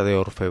tienda de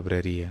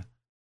orfebrería.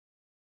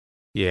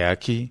 Y he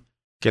aquí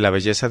que la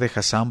belleza de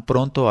Hasán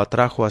pronto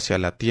atrajo hacia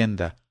la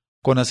tienda,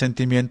 con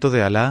asentimiento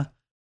de Alá,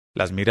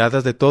 las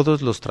miradas de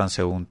todos los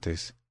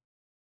transeúntes.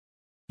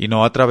 Y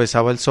no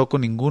atravesaba el zoco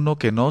ninguno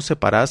que no se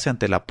parase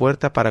ante la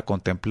puerta para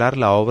contemplar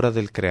la obra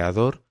del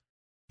Creador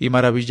y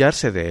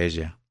maravillarse de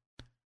ella.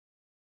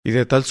 Y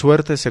de tal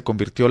suerte se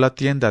convirtió la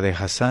tienda de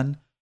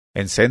Hasán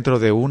en centro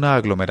de una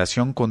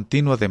aglomeración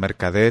continua de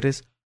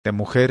mercaderes, de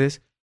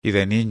mujeres y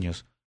de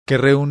niños, que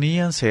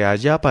reuníanse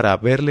allá para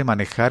verle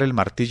manejar el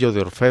martillo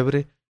de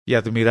orfebre y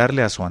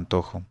admirarle a su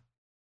antojo.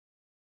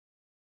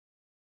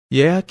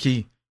 Y he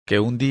aquí que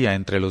un día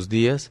entre los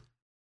días,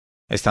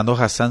 estando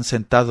Hasán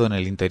sentado en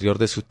el interior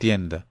de su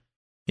tienda,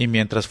 y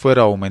mientras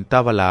fuera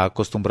aumentaba la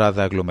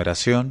acostumbrada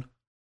aglomeración,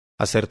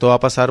 acertó a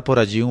pasar por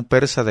allí un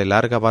persa de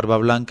larga barba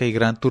blanca y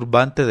gran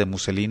turbante de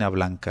muselina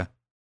blanca.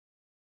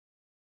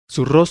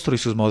 Su rostro y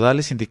sus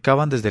modales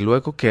indicaban desde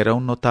luego que era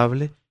un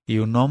notable y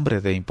un hombre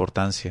de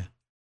importancia,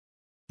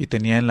 y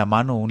tenía en la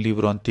mano un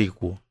libro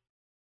antiguo,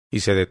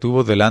 y se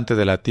detuvo delante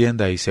de la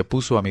tienda y se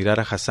puso a mirar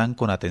a Hasán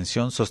con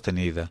atención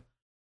sostenida.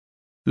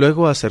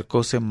 Luego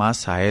acercóse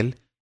más a él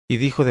y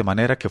dijo de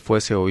manera que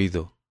fuese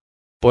oído: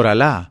 «Por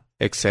Alá,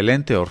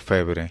 excelente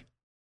orfebre»,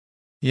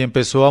 y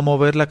empezó a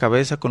mover la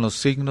cabeza con los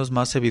signos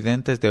más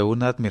evidentes de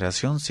una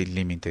admiración sin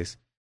límites.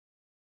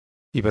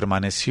 Y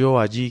permaneció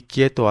allí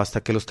quieto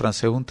hasta que los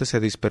transeúntes se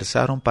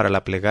dispersaron para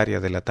la plegaria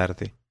de la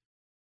tarde.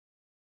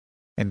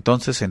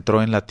 Entonces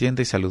entró en la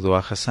tienda y saludó a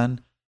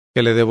Hasán,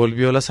 que le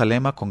devolvió la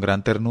salema con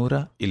gran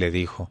ternura, y le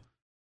dijo: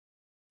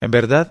 «En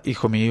verdad,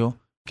 hijo mío,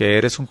 que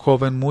eres un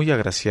joven muy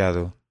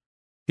agraciado,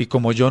 y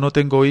como yo no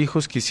tengo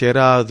hijos,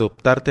 quisiera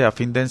adoptarte a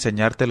fin de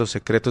enseñarte los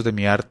secretos de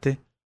mi arte,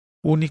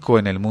 único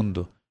en el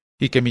mundo,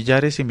 y que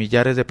millares y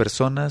millares de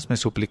personas me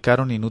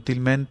suplicaron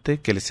inútilmente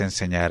que les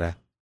enseñara.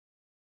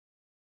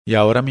 Y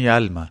ahora mi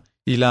alma,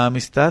 y la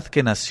amistad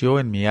que nació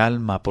en mi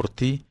alma por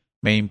ti,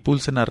 me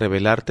impulsan a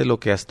revelarte lo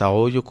que hasta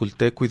hoy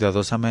oculté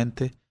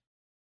cuidadosamente,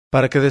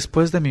 para que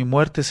después de mi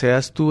muerte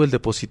seas tú el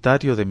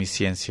depositario de mi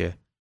ciencia.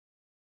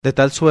 De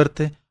tal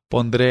suerte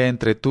pondré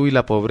entre tú y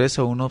la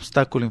pobreza un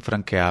obstáculo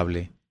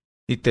infranqueable,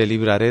 y te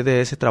libraré de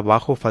ese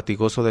trabajo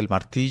fatigoso del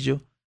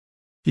martillo,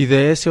 y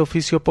de ese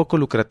oficio poco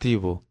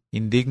lucrativo,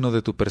 indigno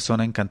de tu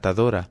persona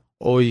encantadora,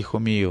 oh hijo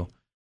mío,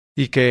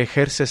 y que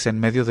ejerces en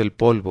medio del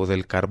polvo,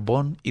 del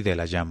carbón y de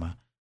la llama.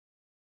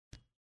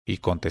 Y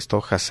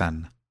contestó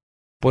Hasán: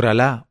 «Por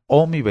Alá,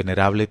 oh mi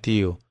venerable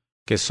tío,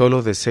 que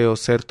sólo deseo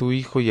ser tu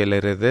hijo y el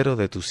heredero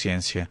de tu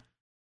ciencia.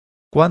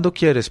 ¿Cuándo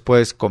quieres,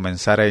 pues,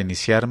 comenzar a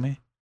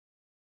iniciarme?»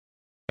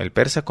 El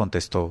persa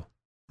contestó: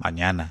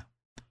 «Mañana».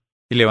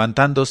 Y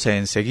levantándose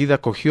enseguida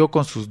cogió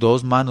con sus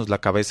dos manos la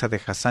cabeza de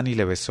Hasán y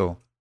le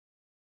besó.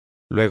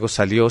 Luego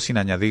salió sin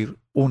añadir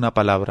una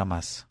palabra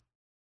más.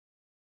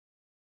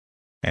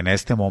 En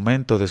este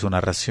momento de su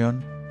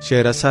narración,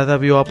 Sherazada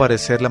vio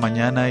aparecer la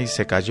mañana y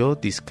se calló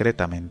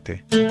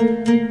discretamente.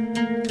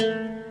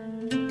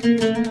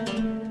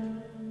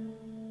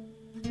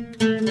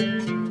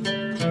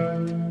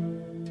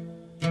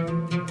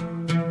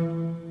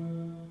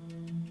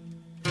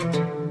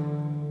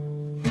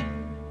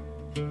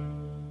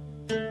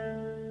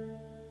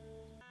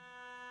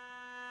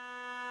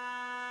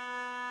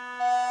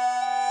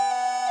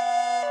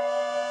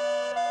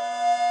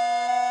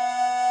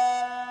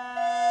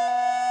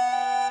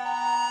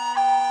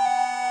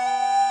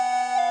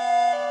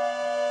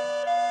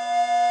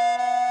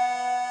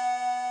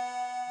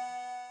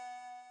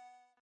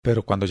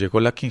 Pero cuando llegó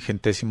la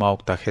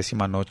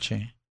 580ª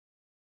noche,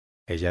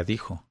 ella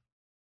dijo,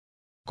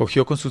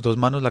 cogió con sus 2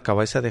 manos la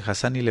cabeza de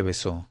Hasán y le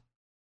besó.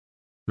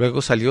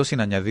 Luego salió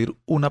sin añadir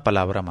una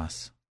palabra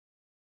más.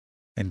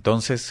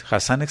 Entonces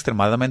Hasán,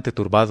 extremadamente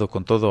turbado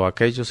con todo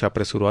aquello, se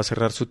apresuró a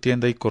cerrar su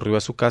tienda y corrió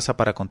a su casa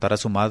para contar a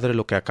su madre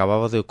lo que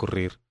acababa de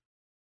ocurrir.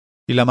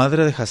 Y la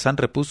madre de Hasán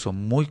repuso,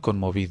 muy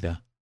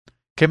conmovida,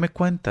 ¿qué me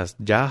cuentas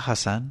ya,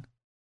 Hasán?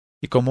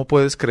 ¿Y cómo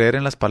puedes creer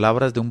en las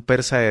palabras de un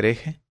persa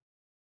hereje?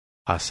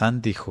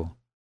 Hasán dijo,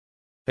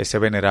 ese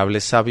venerable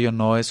sabio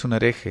no es un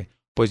hereje,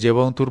 pues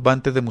lleva un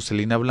turbante de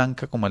muselina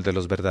blanca como el de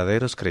los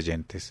verdaderos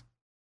creyentes.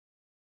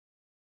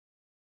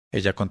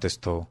 Ella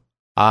contestó,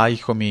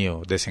 hijo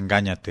mío,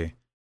 desengáñate.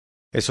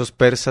 Esos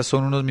persas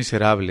son unos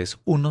miserables,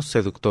 unos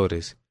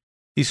seductores,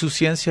 y su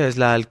ciencia es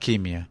la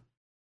alquimia,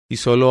 y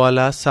sólo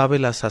Alá sabe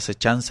las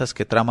asechanzas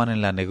que traman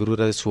en la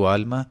negrura de su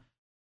alma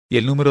y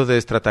el número de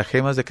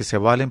estratagemas de que se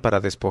valen para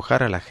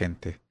despojar a la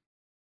gente.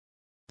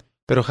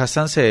 Pero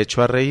Hasán se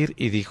echó a reír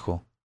y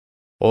dijo,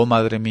 oh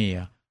madre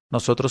mía,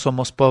 nosotros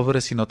somos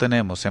pobres y no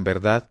tenemos, en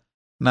verdad,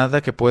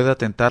 nada que pueda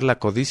tentar la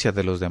codicia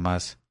de los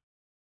demás.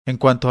 En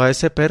cuanto a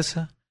ese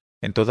persa,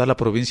 en toda la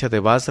provincia de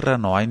Basra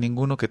no hay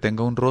ninguno que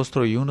tenga un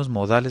rostro y unos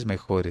modales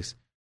mejores,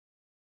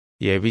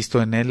 y he visto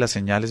en él las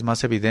señales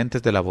más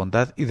evidentes de la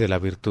bondad y de la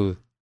virtud.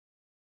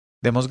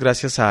 Demos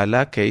gracias a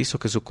Alá que hizo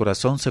que su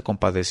corazón se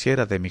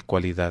compadeciera de mi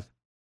cualidad.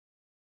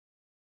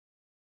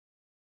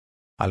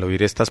 Al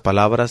oír estas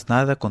palabras,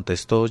 nada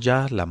contestó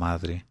ya la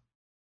madre,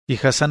 y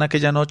Hasán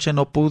aquella noche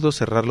no pudo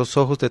cerrar los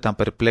ojos de tan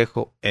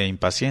perplejo e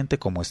impaciente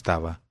como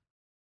estaba.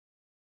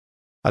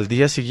 Al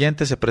día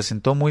siguiente se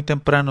presentó muy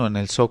temprano en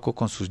el zoco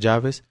con sus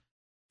llaves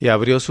y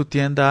abrió su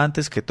tienda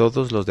antes que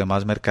todos los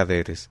demás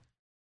mercaderes,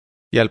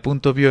 y al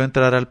punto vio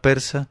entrar al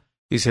persa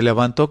y se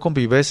levantó con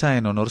viveza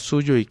en honor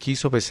suyo y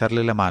quiso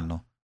besarle la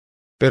mano,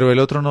 pero el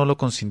otro no lo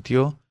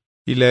consintió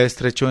y le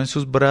estrechó en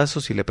sus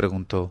brazos y le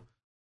preguntó,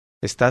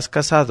 ¿estás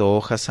casado,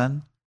 oh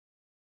Hasán?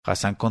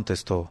 Hasán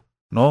contestó,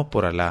 no,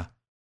 por Alá,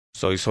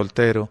 soy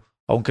soltero,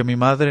 aunque mi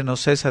madre no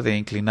cesa de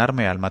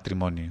inclinarme al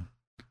matrimonio.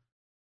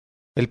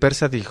 El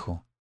persa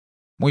dijo,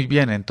 muy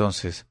bien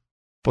entonces,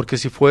 porque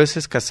si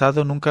fueses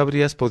casado nunca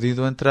habrías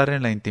podido entrar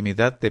en la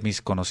intimidad de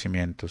mis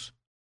conocimientos.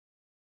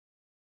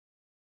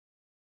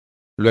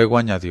 Luego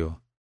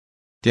añadió,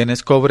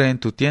 ¿tienes cobre en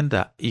tu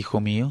tienda,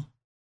 hijo mío?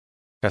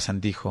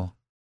 Hasán dijo,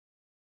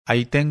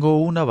 ahí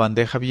tengo una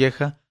bandeja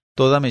vieja,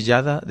 toda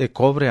mellada de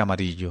cobre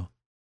amarillo.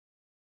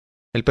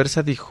 El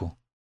persa dijo,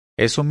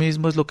 eso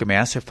mismo es lo que me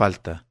hace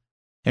falta.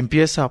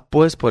 Empieza,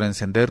 pues, por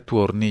encender tu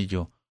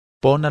hornillo,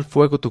 pon al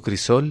fuego tu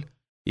crisol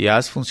y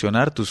haz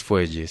funcionar tus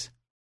fuelles.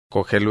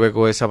 Coge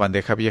luego esa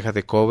bandeja vieja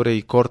de cobre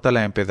y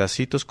córtala en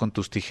pedacitos con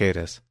tus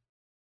tijeras.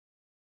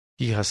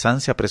 Y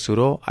Hasán se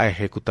apresuró a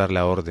ejecutar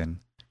la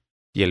orden.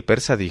 Y el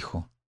persa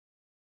dijo,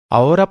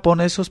 ahora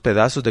pon esos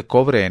pedazos de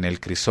cobre en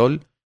el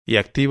crisol y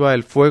activa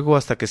el fuego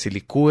hasta que se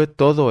licúe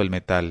todo el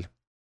metal.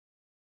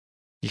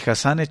 Y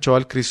Hasán echó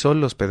al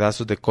crisol los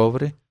pedazos de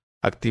cobre,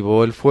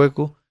 activó el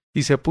fuego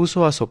y se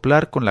puso a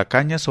soplar con la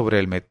caña sobre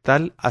el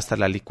metal hasta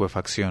la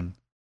licuefacción.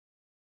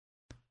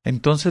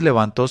 Entonces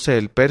levantóse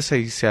el persa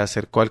y se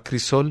acercó al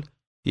crisol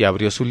y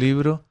abrió su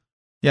libro,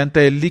 y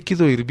ante el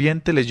líquido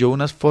hirviente leyó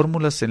unas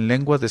fórmulas en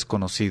lengua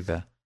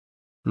desconocida.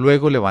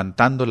 Luego,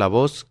 levantando la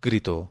voz,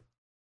 gritó,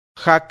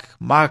 «Hak,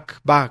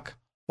 mak, bak,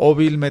 oh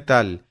vil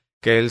metal,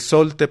 que el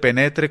sol te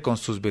penetre con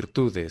sus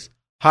virtudes.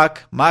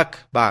 Hak,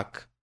 mak,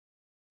 bak,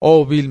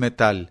 oh vil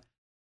metal,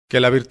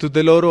 que la virtud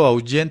del oro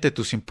ahuyente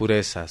tus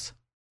impurezas.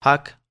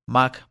 Hak,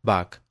 mak,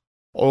 bak,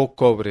 oh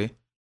cobre,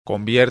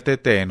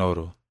 conviértete en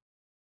oro».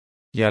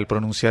 Y al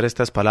pronunciar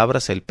estas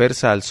palabras el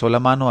persa alzó la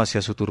mano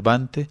hacia su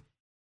turbante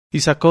y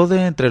sacó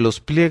de entre los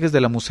pliegues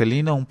de la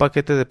muselina un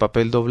paquete de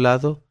papel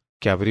doblado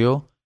que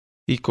abrió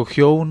y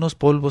cogió unos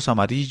polvos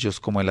amarillos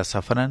como el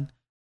azafrán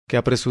que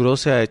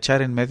apresuróse a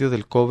echar en medio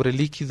del cobre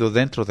líquido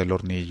dentro del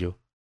hornillo.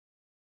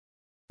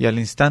 Y al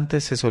instante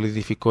se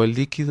solidificó el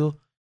líquido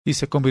y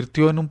se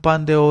convirtió en un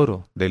pan de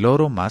oro, del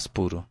oro más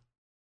puro.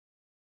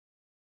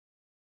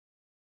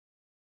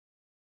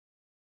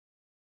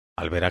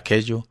 Al ver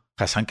aquello,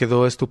 Hasán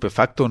quedó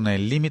estupefacto en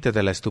el límite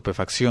de la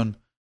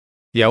estupefacción,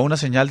 y a una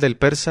señal del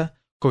persa,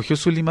 cogió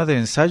su lima de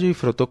ensayo y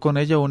frotó con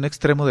ella un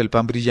extremo del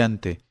pan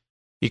brillante,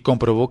 y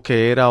comprobó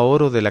que era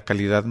oro de la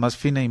calidad más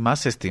fina y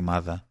más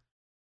estimada.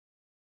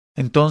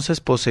 Entonces,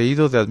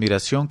 poseído de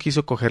admiración,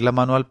 quiso coger la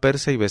mano al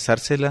persa y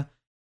besársela,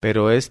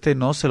 pero éste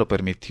no se lo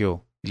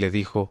permitió, y le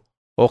dijo,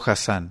 «Oh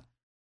Hasán,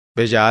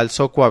 ve ya al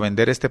zoco a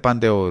vender este pan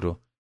de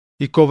oro,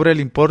 y cobra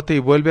el importe y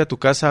vuelve a tu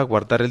casa a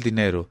guardar el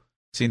dinero,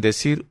 sin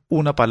decir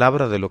una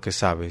palabra de lo que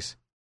sabes».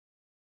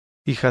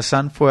 Y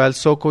Hasán fue al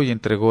zoco y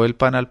entregó el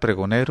pan al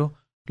pregonero,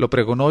 lo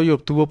pregonó y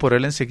obtuvo por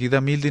él enseguida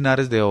 1000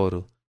 dinares de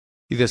oro,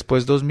 y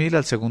después 2000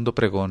 al segundo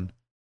pregón,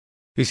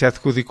 y se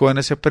adjudicó en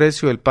ese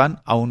precio el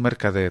pan a un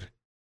mercader.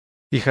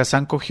 Y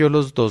Hasán cogió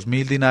los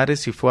 2000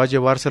 dinares y fue a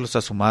llevárselos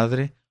a su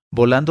madre,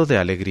 volando de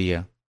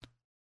alegría.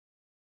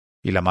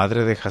 Y la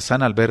madre de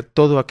Hasán, al ver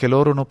todo aquel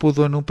oro, no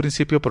pudo en un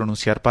principio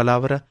pronunciar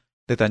palabra,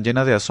 de tan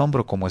llena de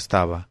asombro como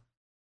estaba.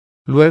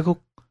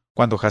 Luego,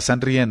 cuando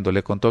Hasán riendo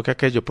le contó que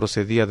aquello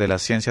procedía de la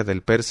ciencia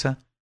del persa,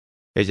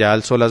 ella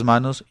alzó las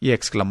manos y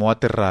exclamó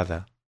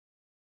aterrada: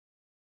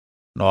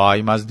 «No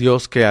hay más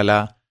Dios que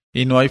Alá,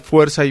 y no hay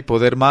fuerza y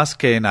poder más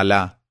que en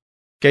Alá.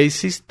 ¿Qué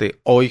hiciste,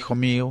 oh hijo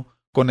mío,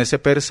 con ese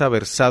persa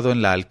versado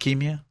en la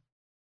alquimia?»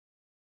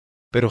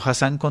 Pero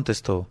Hasán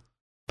contestó: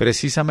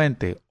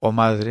 «Precisamente, oh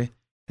madre,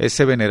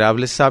 ese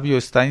venerable sabio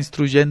está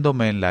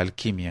instruyéndome en la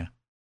alquimia,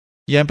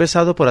 y ha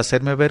empezado por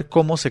hacerme ver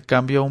cómo se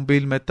cambia un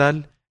vil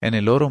metal en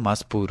el oro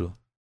más puro».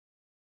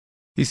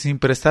 Y sin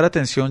prestar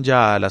atención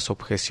ya a las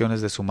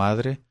objeciones de su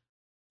madre,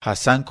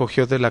 Hasán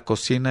cogió de la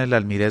cocina el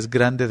almirez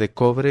grande de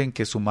cobre en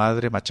que su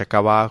madre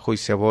machacaba ajo y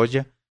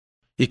cebolla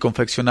y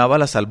confeccionaba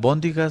las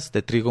albóndigas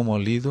de trigo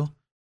molido,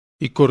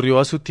 y corrió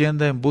a su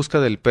tienda en busca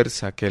del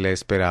persa que le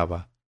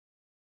esperaba,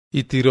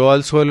 y tiró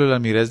al suelo el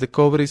almirez de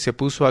cobre y se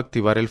puso a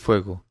activar el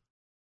fuego.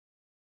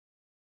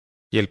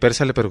 Y el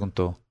persa le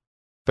preguntó: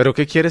 «¿Pero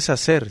qué quieres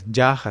hacer,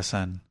 ya,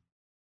 Hasán?».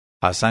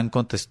 Hasán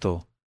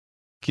contestó: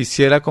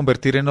 «Quisiera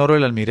convertir en oro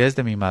el almirez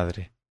de mi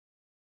madre».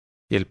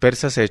 Y el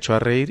persa se echó a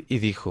reír y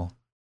dijo: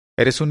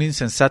 «Eres un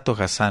insensato,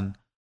 Hasán,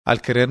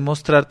 al querer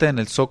mostrarte en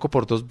el zoco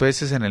por 2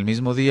 veces en el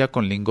mismo día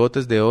con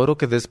lingotes de oro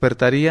que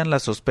despertarían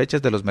las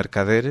sospechas de los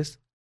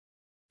mercaderes,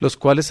 los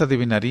cuales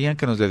adivinarían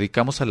que nos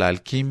dedicamos a la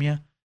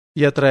alquimia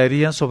y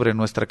atraerían sobre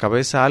nuestra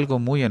cabeza algo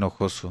muy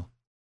enojoso».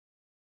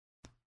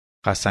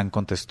 Hasán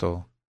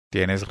contestó: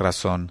 «Tienes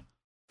razón,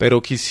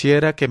 pero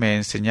quisiera que me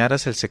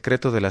enseñaras el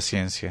secreto de la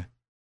ciencia».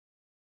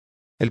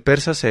 El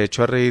persa se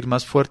echó a reír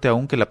más fuerte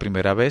aún que la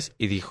primera vez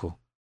y dijo: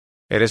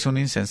 «Eres un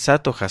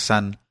insensato,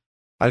 Hasán,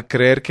 al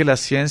creer que la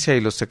ciencia y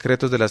los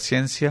secretos de la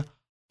ciencia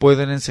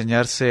pueden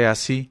enseñarse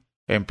así,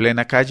 en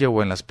plena calle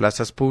o en las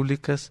plazas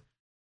públicas,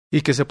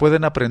 y que se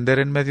pueden aprender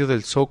en medio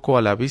del zoco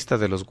a la vista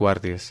de los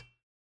guardias.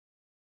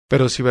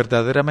 Pero si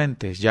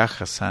verdaderamente, ya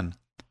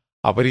Hasán,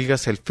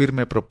 abrigas el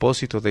firme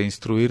propósito de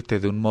instruirte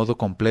de un modo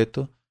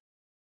completo,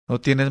 no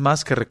tienes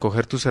más que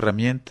recoger tus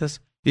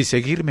herramientas y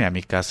seguirme a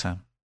mi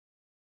casa».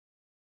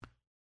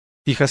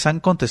 Y Hasán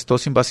contestó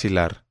sin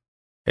vacilar: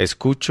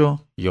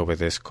 «Escucho y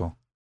obedezco».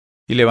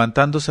 Y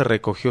levantándose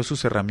recogió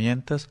sus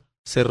herramientas,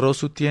 cerró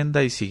su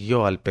tienda y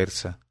siguió al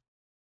persa.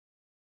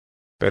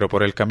 Pero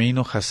por el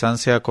camino Hasán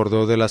se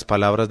acordó de las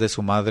palabras de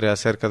su madre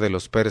acerca de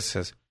los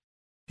persas,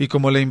 y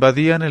como le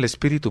invadían el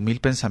espíritu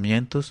 1000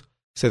 pensamientos,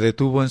 se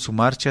detuvo en su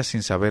marcha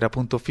sin saber a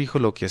punto fijo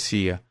lo que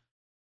hacía,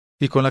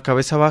 y con la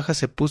cabeza baja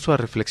se puso a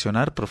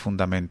reflexionar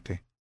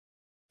profundamente.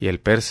 Y el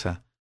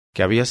persa,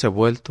 que habíase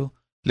vuelto,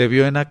 le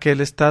vio en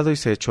aquel estado y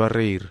se echó a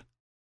reír.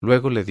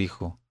 Luego le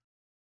dijo: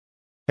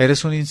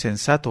 «Eres un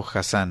insensato,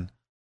 Hasán,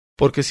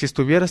 porque si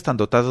estuvieras tan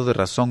dotado de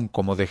razón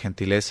como de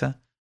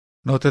gentileza,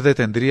 no te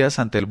detendrías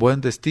ante el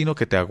buen destino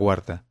que te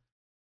aguarda.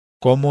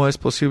 ¿Cómo es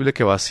posible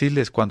que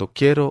vaciles cuando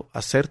quiero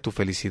hacer tu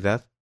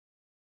felicidad?».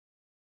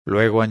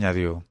 Luego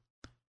añadió: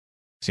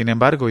 «Sin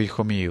embargo,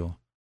 hijo mío,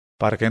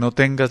 para que no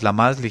tengas la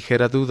más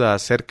ligera duda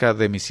acerca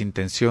de mis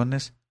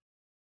intenciones,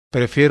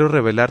 prefiero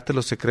revelarte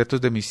los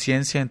secretos de mi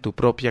ciencia en tu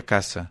propia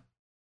casa».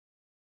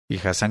 Y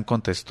Hasán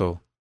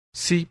contestó: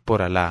 «Sí,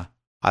 por Alá,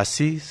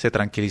 así se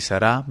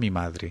tranquilizará mi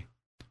madre».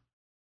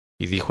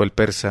 Y dijo el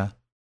persa: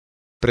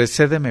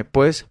 «Precédeme,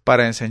 pues,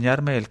 para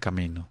enseñarme el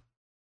camino».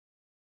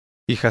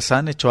 Y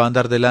Hasán echó a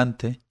andar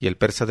delante y el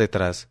persa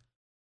detrás,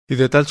 y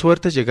de tal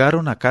suerte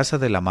llegaron a casa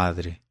de la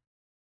madre.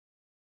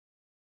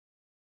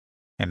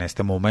 En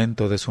este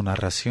momento de su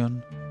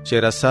narración,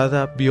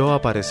 Sherazada vio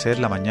aparecer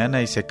la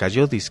mañana y se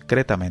calló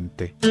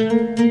discretamente.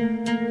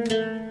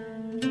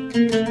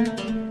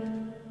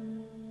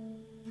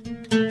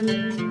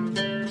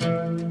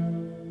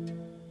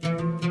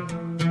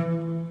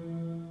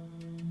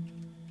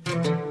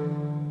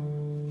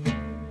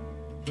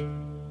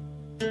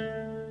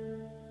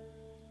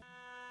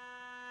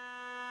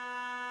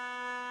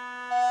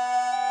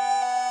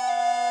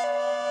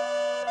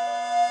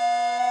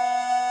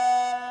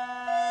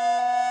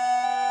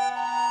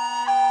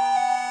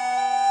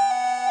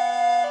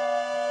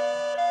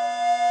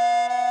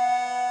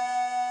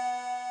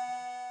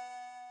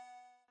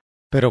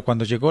 Pero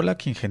cuando llegó la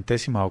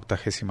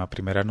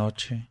 581ª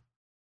noche,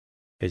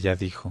 ella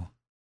dijo: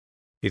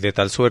 «Y de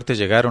tal suerte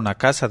llegaron a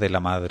casa de la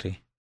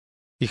madre».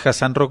 Y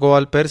Hasán rogó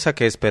al persa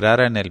que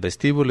esperara en el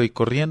vestíbulo y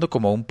corriendo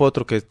como un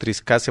potro que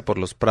triscase por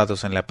los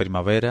prados en la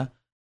primavera,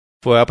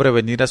 fue a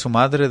prevenir a su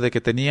madre de que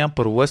tenían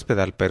por huésped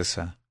al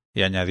persa,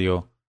 y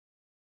añadió: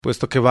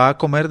 «Puesto que va a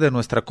comer de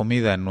nuestra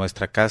comida en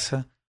nuestra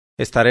casa,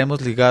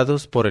 estaremos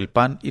ligados por el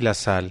pan y la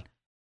sal,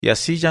 y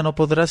así ya no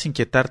podrás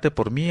inquietarte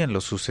por mí en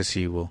lo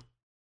sucesivo».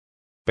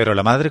 Pero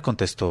la madre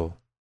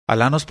contestó: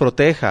 «Alá nos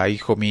proteja,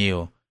 hijo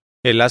mío.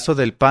 El lazo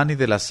del pan y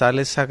de la sal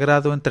es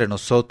sagrado entre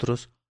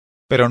nosotros,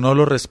 pero no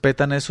lo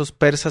respetan esos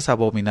persas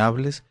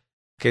abominables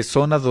que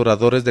son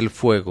adoradores del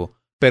fuego,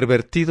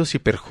 pervertidos y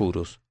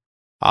perjuros.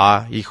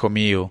 Ah, hijo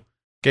mío,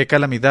 qué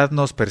calamidad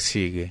nos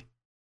persigue».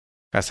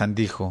 Hasán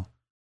dijo: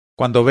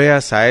 «Cuando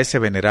veas a ese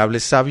venerable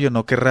sabio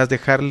no querrás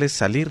dejarle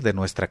salir de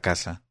nuestra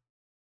casa».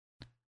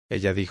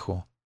 Ella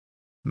dijo: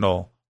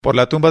 «No, por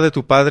la tumba de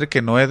tu padre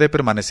que no he de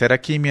permanecer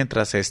aquí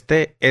mientras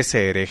esté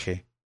ese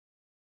hereje.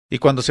 Y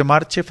cuando se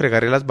marche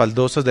fregaré las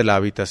baldosas de la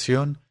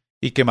habitación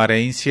y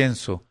quemaré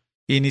incienso,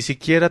 y ni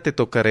siquiera te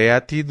tocaré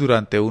a ti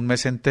durante un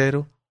mes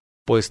entero,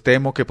 pues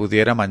temo que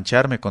pudiera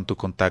mancharme con tu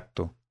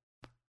contacto.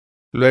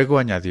 Luego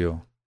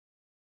añadió: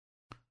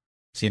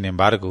 Sin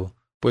embargo,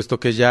 puesto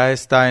que ya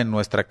está en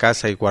nuestra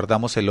casa y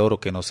guardamos el oro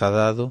que nos ha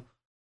dado,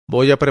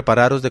 voy a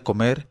prepararos de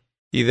comer,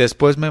 y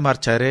después me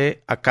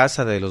marcharé a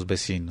casa de los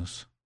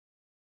vecinos.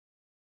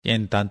 Y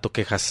en tanto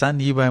que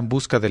Hasán iba en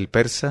busca del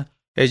persa,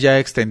 ella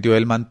extendió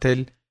el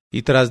mantel,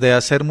 y tras de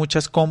hacer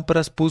muchas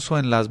compras puso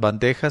en las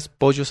bandejas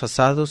pollos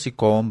asados y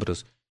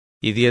cohombros,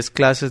 y 10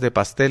 clases de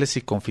pasteles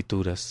y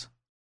confituras.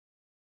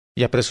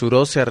 Y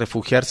apresuróse a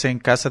refugiarse en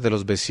casa de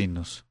los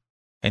vecinos.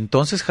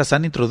 Entonces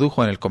Hasán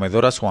introdujo en el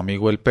comedor a su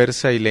amigo el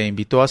persa y le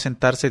invitó a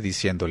sentarse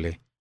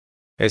diciéndole: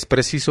 «Es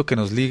preciso que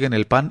nos liguen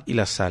el pan y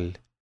la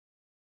sal».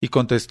 Y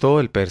contestó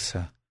el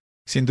persa: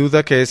 «Sin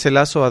duda que ese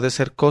lazo ha de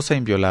ser cosa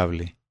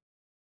inviolable».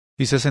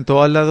 Y se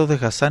sentó al lado de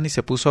Hasán y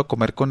se puso a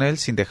comer con él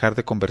sin dejar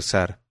de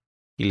conversar,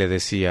 y le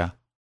decía: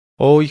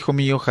 «Oh hijo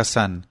mío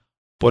Hasán,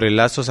 por el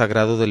lazo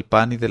sagrado del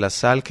pan y de la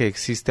sal que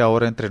existe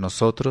ahora entre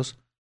nosotros,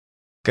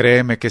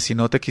 créeme que si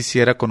no te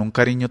quisiera con un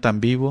cariño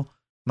tan vivo,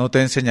 no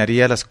te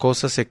enseñaría las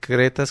cosas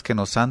secretas que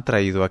nos han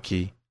traído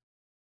aquí».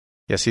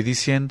 Y así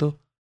diciendo,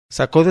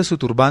 sacó de su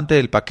turbante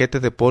el paquete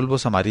de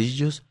polvos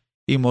amarillos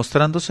y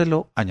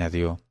mostrándoselo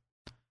añadió: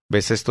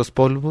 «¿Ves estos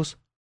polvos?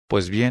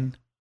 Pues bien,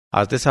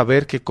 has de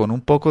saber que con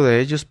un poco de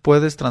ellos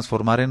puedes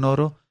transformar en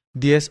oro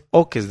 10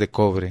 oques de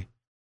cobre,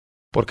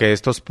 porque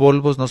estos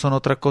polvos no son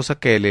otra cosa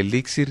que el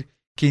elixir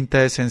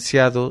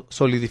quintaesenciado,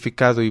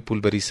 solidificado y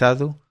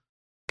pulverizado,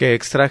 que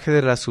extraje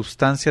de la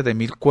substancia de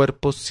 1000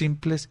 cuerpos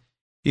simples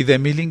y de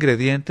 1000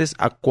 ingredientes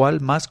a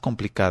cual más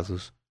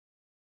complicados.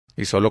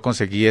 Y sólo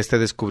conseguí este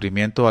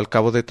descubrimiento al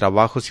cabo de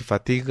trabajos y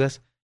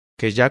fatigas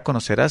que ya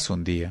conocerás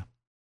un día».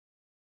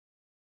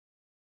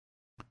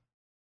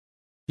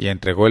 Y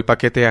entregó el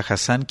paquete a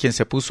Hasán, quien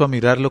se puso a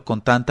mirarlo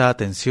con tanta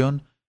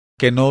atención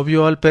que no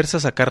vio al persa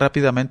sacar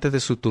rápidamente de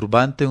su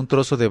turbante un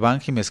trozo de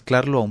banje y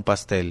mezclarlo a un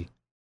pastel.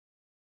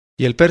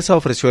 Y el persa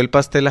ofreció el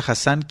pastel a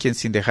Hasán, quien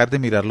sin dejar de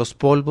mirar los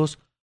polvos,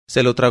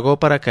 se lo tragó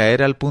para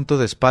caer al punto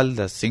de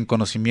espaldas, sin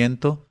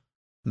conocimiento,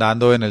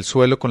 dando en el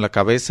suelo con la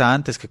cabeza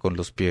antes que con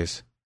los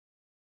pies.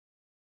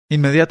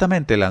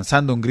 Inmediatamente,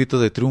 lanzando un grito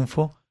de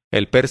triunfo,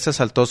 el persa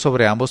saltó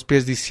sobre ambos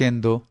pies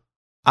diciendo: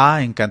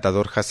 «¡Ah,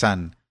 encantador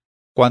Hasán!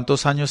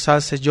 ¿Cuántos años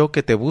hace yo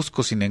que te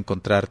busco sin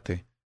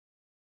encontrarte?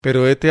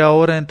 Pero hete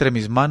ahora entre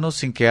mis manos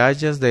sin que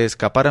hayas de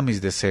escapar a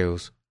mis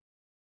deseos».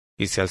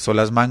 Y se alzó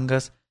las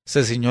mangas,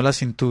 se ciñó la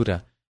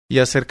cintura, y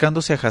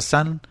acercándose a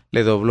Hasán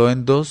le dobló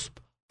en dos,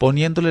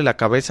 poniéndole la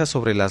cabeza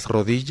sobre las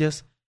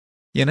rodillas,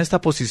 y en esta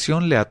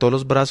posición le ató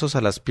los brazos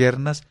a las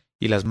piernas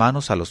y las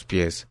manos a los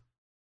pies.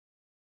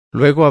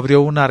 Luego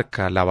abrió un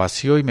arca, la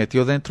vació y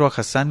metió dentro a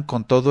Hasán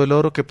con todo el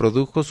oro que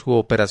produjo su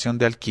operación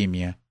de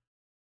alquimia.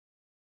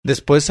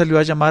 Después salió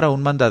a llamar a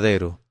un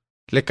mandadero,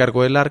 le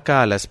cargó el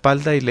arca a la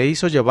espalda y le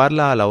hizo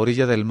llevarla a la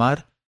orilla del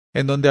mar,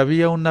 en donde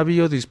había un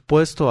navío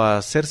dispuesto a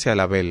hacerse a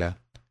la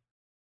vela.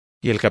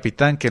 Y el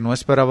capitán, que no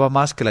esperaba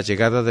más que la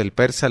llegada del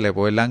persa,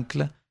 levó el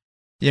ancla,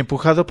 y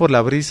empujado por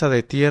la brisa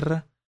de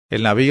tierra,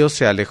 el navío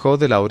se alejó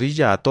de la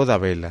orilla a toda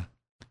vela.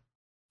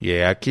 Y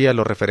he aquí a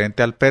lo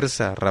referente al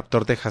persa,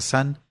 raptor de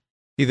Hasán,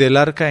 y del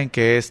arca en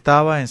que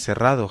estaba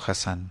encerrado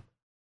Hasán.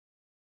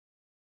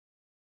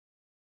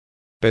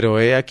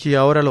 Pero he aquí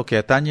ahora lo que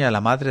atañe a la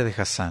madre de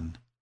Hasán.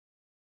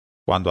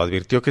 Cuando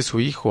advirtió que su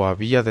hijo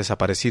había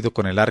desaparecido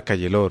con el arca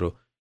y el oro,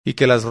 y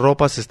que las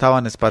ropas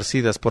estaban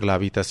esparcidas por la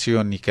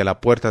habitación y que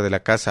la puerta de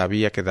la casa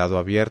había quedado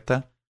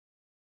abierta,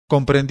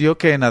 comprendió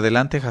que en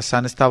adelante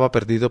Hasán estaba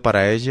perdido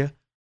para ella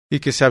y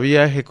que se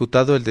había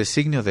ejecutado el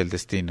designio del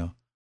destino.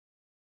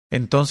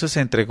 Entonces se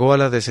entregó a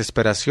la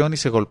desesperación y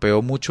se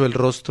golpeó mucho el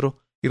rostro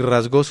y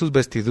rasgó sus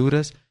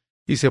vestiduras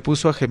y se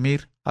puso a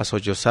gemir, a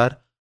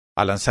sollozar,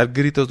 a lanzar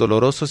gritos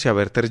dolorosos y a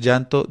verter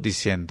llanto,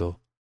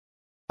 diciendo: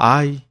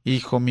 «¡Ay,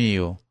 hijo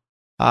mío!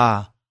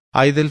 ¡Ah!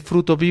 ¡Ay del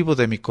fruto vivo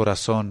de mi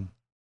corazón!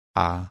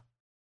 ¡Ah!».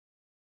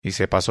 Y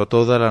se pasó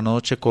toda la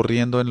noche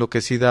corriendo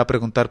enloquecida a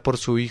preguntar por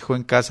su hijo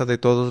en casa de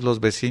todos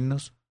los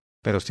vecinos,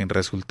 pero sin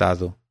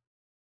resultado.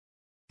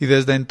 Y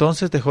desde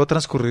entonces dejó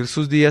transcurrir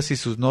sus días y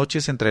sus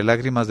noches entre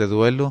lágrimas de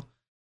duelo,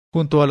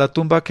 junto a la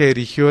tumba que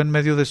erigió en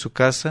medio de su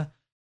casa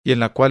y en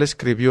la cual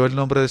escribió el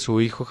nombre de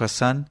su hijo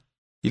Hasán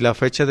y la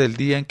fecha del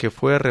día en que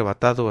fue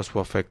arrebatado a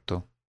su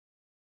afecto.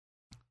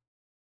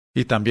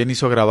 Y también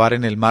hizo grabar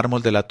en el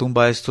mármol de la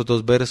tumba estos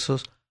 2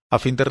 versos, a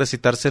fin de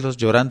recitárselos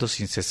llorando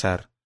sin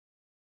cesar: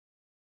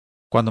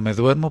 «Cuando me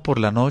duermo por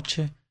la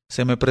noche,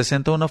 se me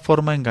presenta una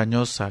forma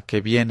engañosa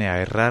que viene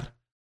a errar,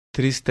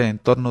 triste en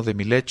torno de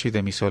mi lecho y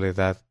de mi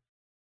soledad.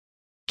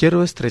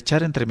 Quiero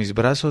estrechar entre mis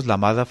brazos la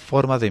amada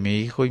forma de mi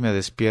hijo y me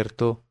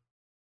despierto,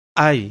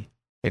 ¡ay!,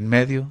 en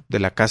medio de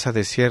la casa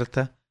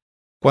desierta,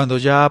 cuando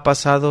ya ha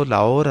pasado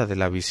la hora de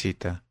la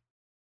visita».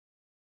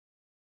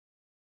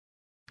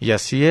 Y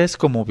así es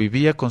como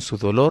vivía con su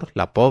dolor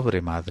la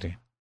pobre madre.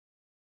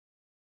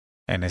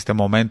 En este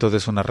momento de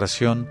su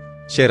narración,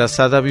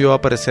 Sherazada vio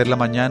aparecer la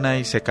mañana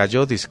y se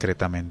calló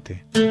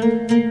discretamente.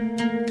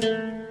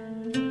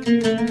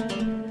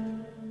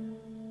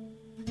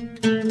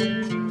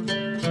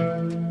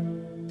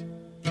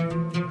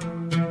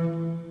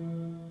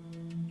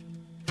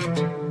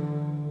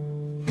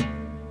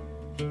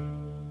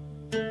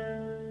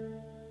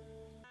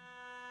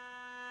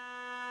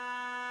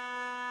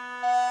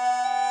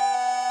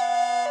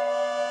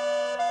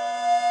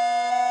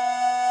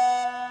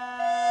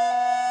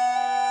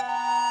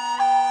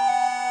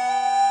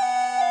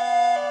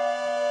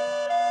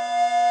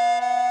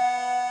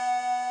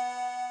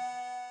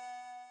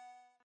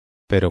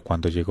 Pero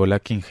cuando llegó la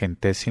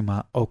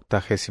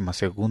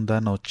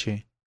 582ª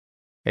noche,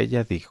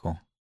 ella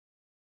dijo: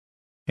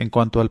 En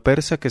cuanto al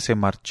persa que se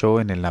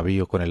marchó en el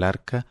navío con el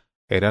arca,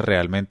 era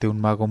realmente un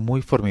mago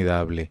muy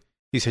formidable,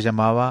 y se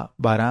llamaba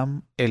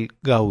Bahram el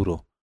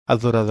Gauro,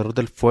 adorador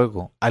del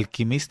fuego,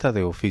 alquimista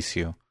de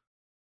oficio.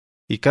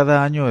 Y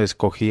cada año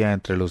escogía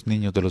entre los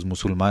niños de los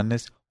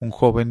musulmanes un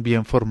joven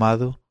bien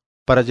formado,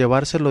 para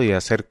llevárselo y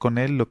hacer con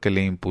él lo que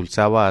le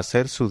impulsaba a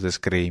hacer su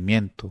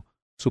descreimiento,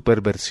 su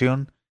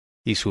perversión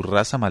y su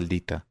raza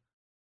maldita.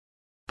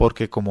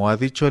 Porque, como ha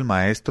dicho el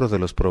maestro de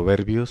los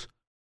proverbios,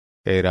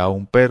 era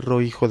un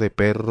perro hijo de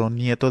perro,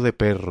 nieto de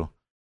perro,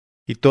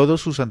 y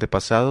todos sus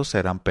antepasados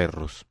eran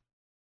perros.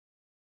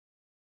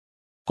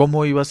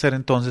 ¿Cómo iba a ser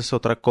entonces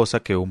otra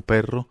cosa que un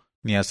perro,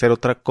 ni hacer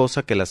otra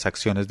cosa que las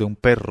acciones de un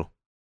perro?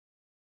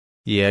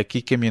 Y he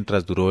aquí que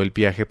mientras duró el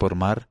viaje por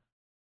mar,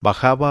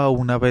 bajaba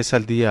una vez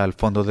al día al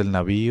fondo del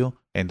navío,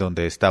 en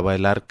donde estaba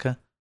el arca,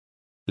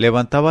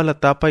 levantaba la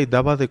tapa y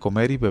daba de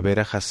comer y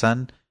beber a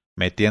Hasán,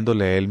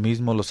 metiéndole él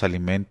mismo los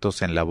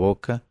alimentos en la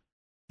boca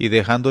y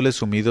dejándole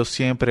sumido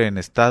siempre en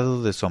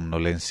estado de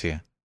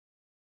somnolencia.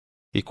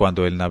 Y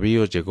cuando el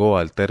navío llegó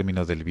al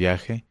término del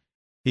viaje,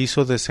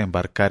 hizo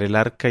desembarcar el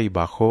arca y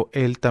bajó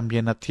él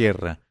también a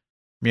tierra,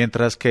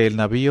 mientras que el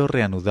navío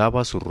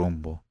reanudaba su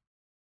rumbo.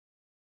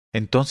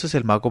 Entonces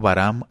el mago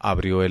Bahram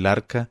abrió el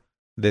arca,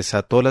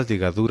 desató las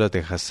ligaduras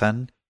de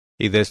Hasán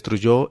y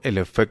destruyó el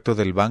efecto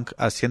del bang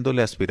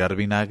haciéndole aspirar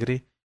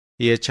vinagre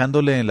y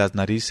echándole en las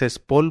narices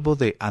polvo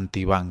de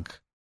antibang.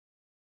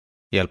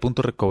 Y al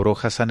punto recobró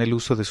Hasán el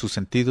uso de sus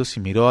sentidos y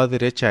miró a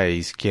derecha e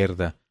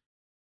izquierda,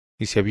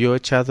 y se vio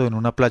echado en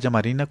una playa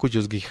marina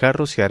cuyos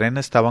guijarros y arena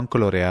estaban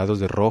coloreados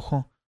de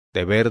rojo,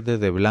 de verde,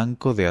 de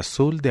blanco, de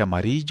azul, de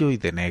amarillo y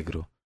de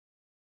negro.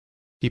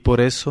 Y por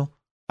eso,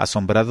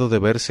 asombrado de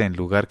verse en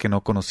lugar que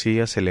no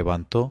conocía, se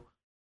levantó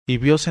y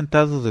vio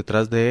sentado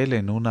detrás de él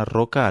en una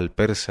roca al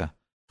persa,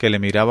 que le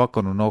miraba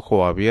con un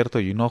ojo abierto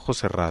y un ojo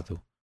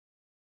cerrado.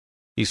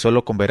 Y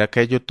sólo con ver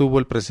aquello tuvo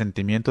el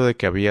presentimiento de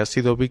que había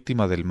sido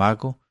víctima del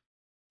mago,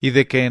 y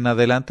de que en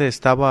adelante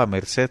estaba a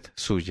merced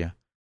suya.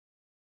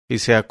 Y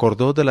se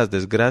acordó de las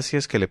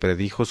desgracias que le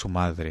predijo su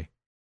madre,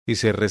 y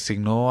se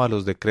resignó a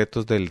los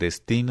decretos del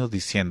destino,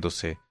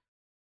 diciéndose: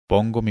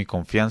 Pongo mi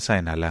confianza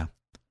en Alá.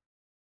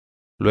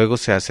 Luego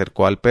se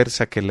acercó al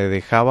persa, que le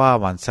dejaba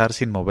avanzar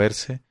sin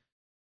moverse,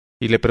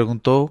 y le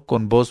preguntó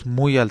con voz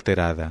muy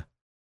alterada: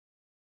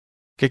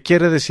 ¿Qué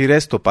quiere decir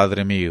esto,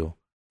 padre mío?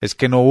 ¿Es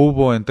que no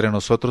hubo entre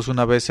nosotros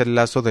una vez el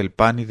lazo del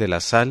pan y de la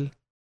sal?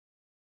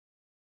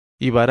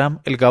 Y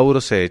Bahram el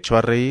Gauro se echó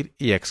a reír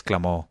y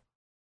exclamó: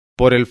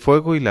 Por el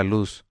fuego y la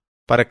luz,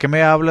 ¿para qué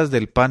me hablas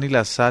del pan y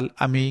la sal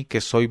a mí, que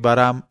soy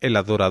Bahram el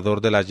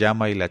adorador de la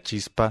llama y la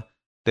chispa,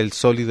 del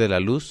sol y de la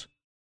luz?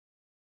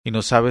 ¿Y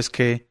no sabes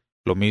que,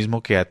 lo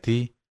mismo que a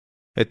ti,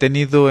 he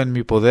tenido en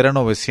mi poder a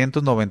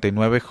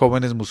 999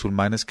 jóvenes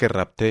musulmanes que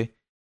rapté,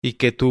 y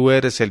que tú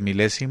eres el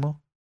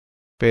milésimo?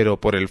 Pero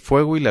por el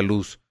fuego y la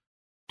luz,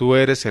 tú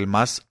eres el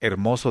más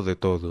hermoso de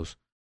todos.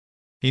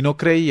 Y no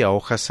creía,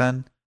 oh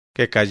Hasán,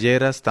 que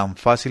cayeras tan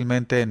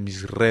fácilmente en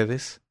mis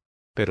redes,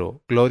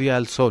 pero gloria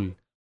al sol,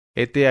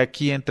 hete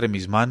aquí entre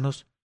mis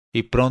manos,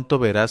 y pronto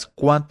verás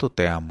cuánto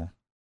te amo.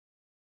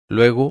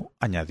 Luego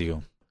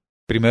añadió: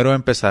 Primero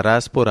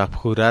empezarás por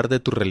abjurar de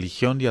tu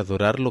religión y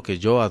adorar lo que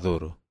yo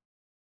adoro.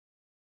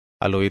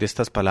 Al oír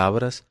estas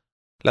palabras,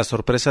 la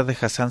sorpresa de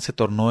Hasán se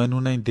tornó en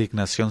una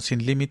indignación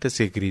sin límites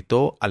y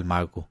gritó al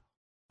mago: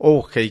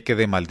 «Oh jeique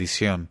de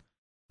maldición,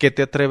 ¿qué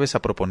te atreves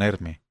a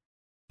proponerme?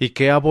 ¿Y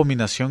qué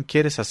abominación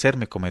quieres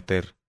hacerme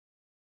cometer?»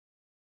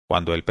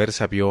 Cuando el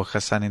persa vio a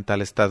Hasán en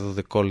tal estado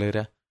de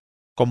cólera,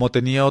 como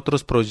tenía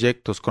otros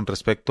proyectos con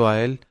respecto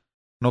a él,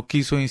 no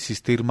quiso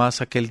insistir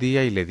más aquel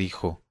día y le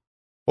dijo: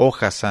 «Oh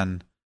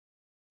Hasán,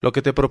 lo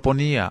que te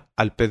proponía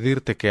al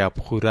pedirte que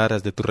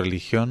abjuraras de tu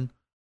religión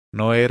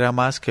no era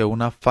más que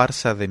una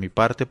farsa de mi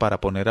parte para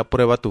poner a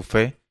prueba tu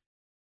fe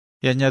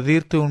y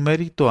añadirte un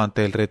mérito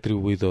ante el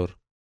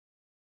retribuidor».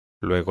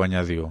 Luego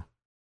añadió: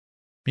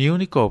 «Mi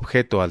único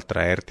objeto al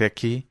traerte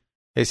aquí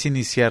es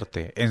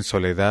iniciarte, en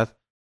soledad,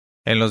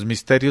 en los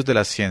misterios de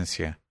la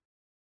ciencia.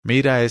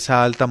 Mira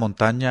esa alta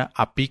montaña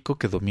a pico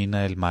que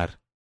domina el mar.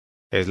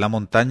 Es la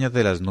montaña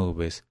de las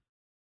nubes,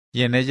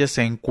 y en ella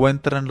se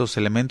encuentran los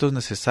elementos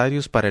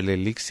necesarios para el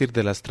elixir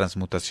de las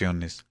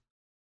transmutaciones.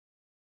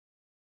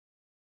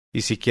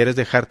 Y si quieres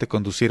dejarte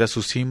conducir a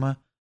su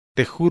cima,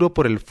 te juro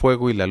por el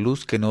fuego y la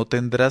luz que no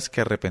tendrás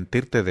que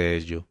arrepentirte de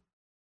ello,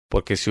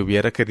 porque si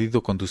hubiera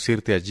querido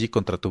conducirte allí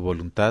contra tu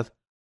voluntad,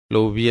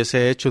 lo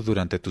hubiese hecho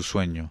durante tu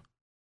sueño.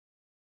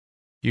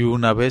 Y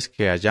una vez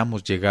que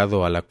hayamos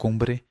llegado a la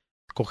cumbre,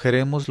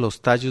 cogeremos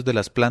los tallos de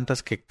las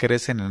plantas que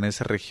crecen en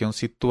esa región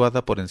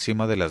situada por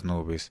encima de las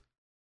nubes,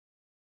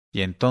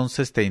 y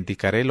entonces te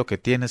indicaré lo que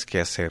tienes que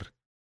hacer.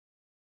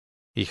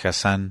 Y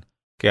Hassan,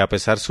 que a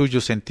pesar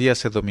suyo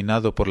sentíase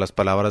dominado por las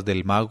palabras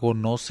del mago,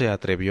 no se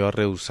atrevió a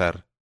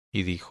rehusar,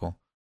 y dijo: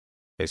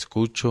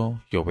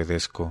 Escucho y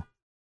obedezco.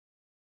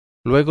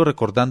 Luego,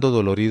 recordando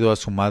dolorido a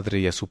su madre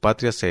y a su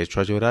patria, se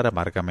echó a llorar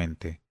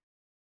amargamente.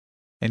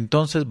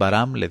 Entonces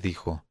Bahram le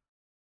dijo: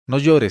 No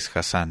llores,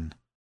 Hassan.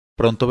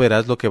 Pronto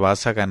verás lo que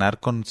vas a ganar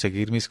con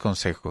seguir mis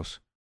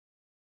consejos.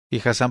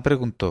 Y Hassan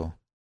preguntó: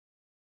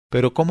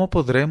 ¿Pero cómo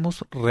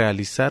podremos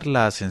realizar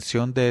la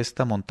ascensión de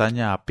esta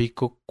montaña a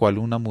pico cual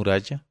una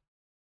muralla?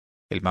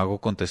 El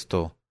mago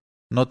contestó: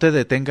 No te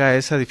detenga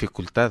esa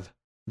dificultad.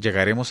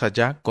 Llegaremos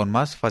allá con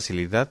más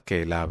facilidad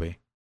que el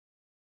ave.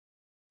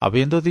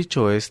 Habiendo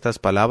dicho estas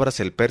palabras,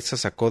 el persa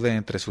sacó de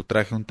entre su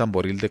traje un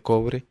tamboril de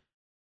cobre,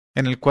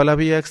 en el cual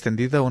había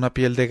extendida una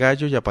piel de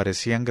gallo y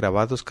aparecían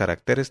grabados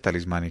caracteres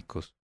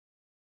talismánicos.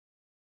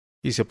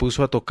 Y se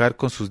puso a tocar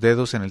con sus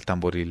dedos en el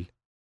tamboril,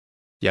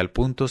 y al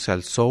punto se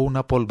alzó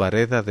una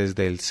polvareda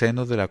desde el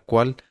seno de la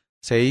cual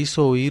se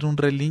hizo oír un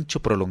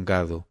relincho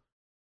prolongado,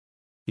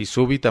 y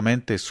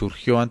súbitamente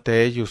surgió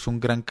ante ellos un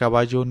gran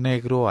caballo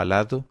negro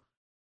alado,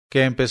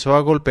 que empezó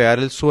a golpear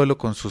el suelo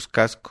con sus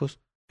cascos,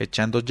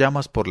 echando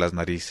llamas por las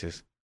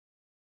narices.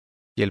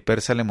 Y el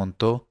persa le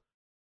montó,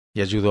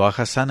 y ayudó a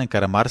Hassan a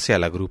encaramarse a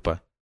la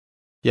grupa,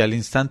 y al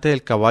instante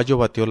el caballo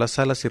batió las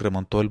alas y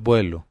remontó el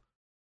vuelo,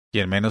 y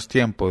en menos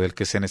tiempo del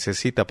que se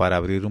necesita para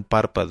abrir un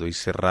párpado y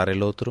cerrar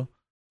el otro,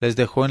 les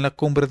dejó en la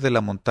cumbre de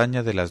la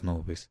montaña de las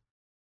nubes.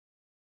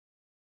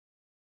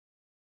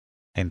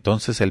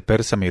 Entonces el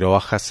persa miró a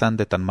Hassan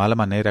de tan mala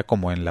manera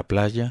como en la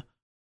playa,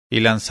 y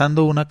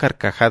lanzando una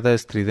carcajada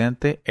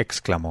estridente,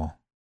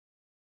 exclamó.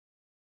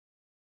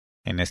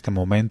 En este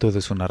momento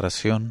de su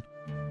narración,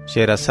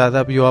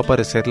 Sherazada vio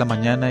aparecer la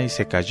mañana y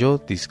se calló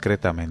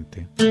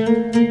discretamente.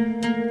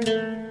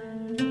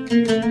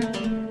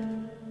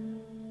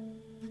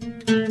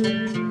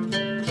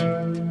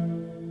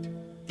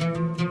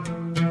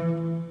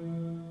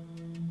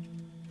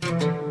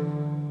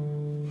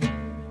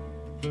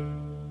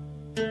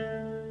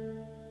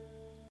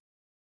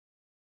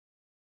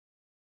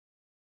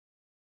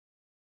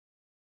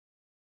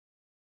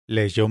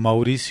 Leyó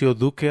Mauricio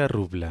Duque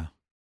Arrubla.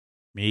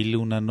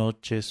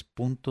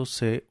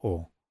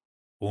 1001noches.co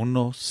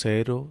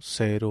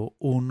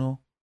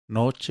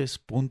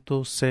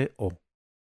 1001noches.co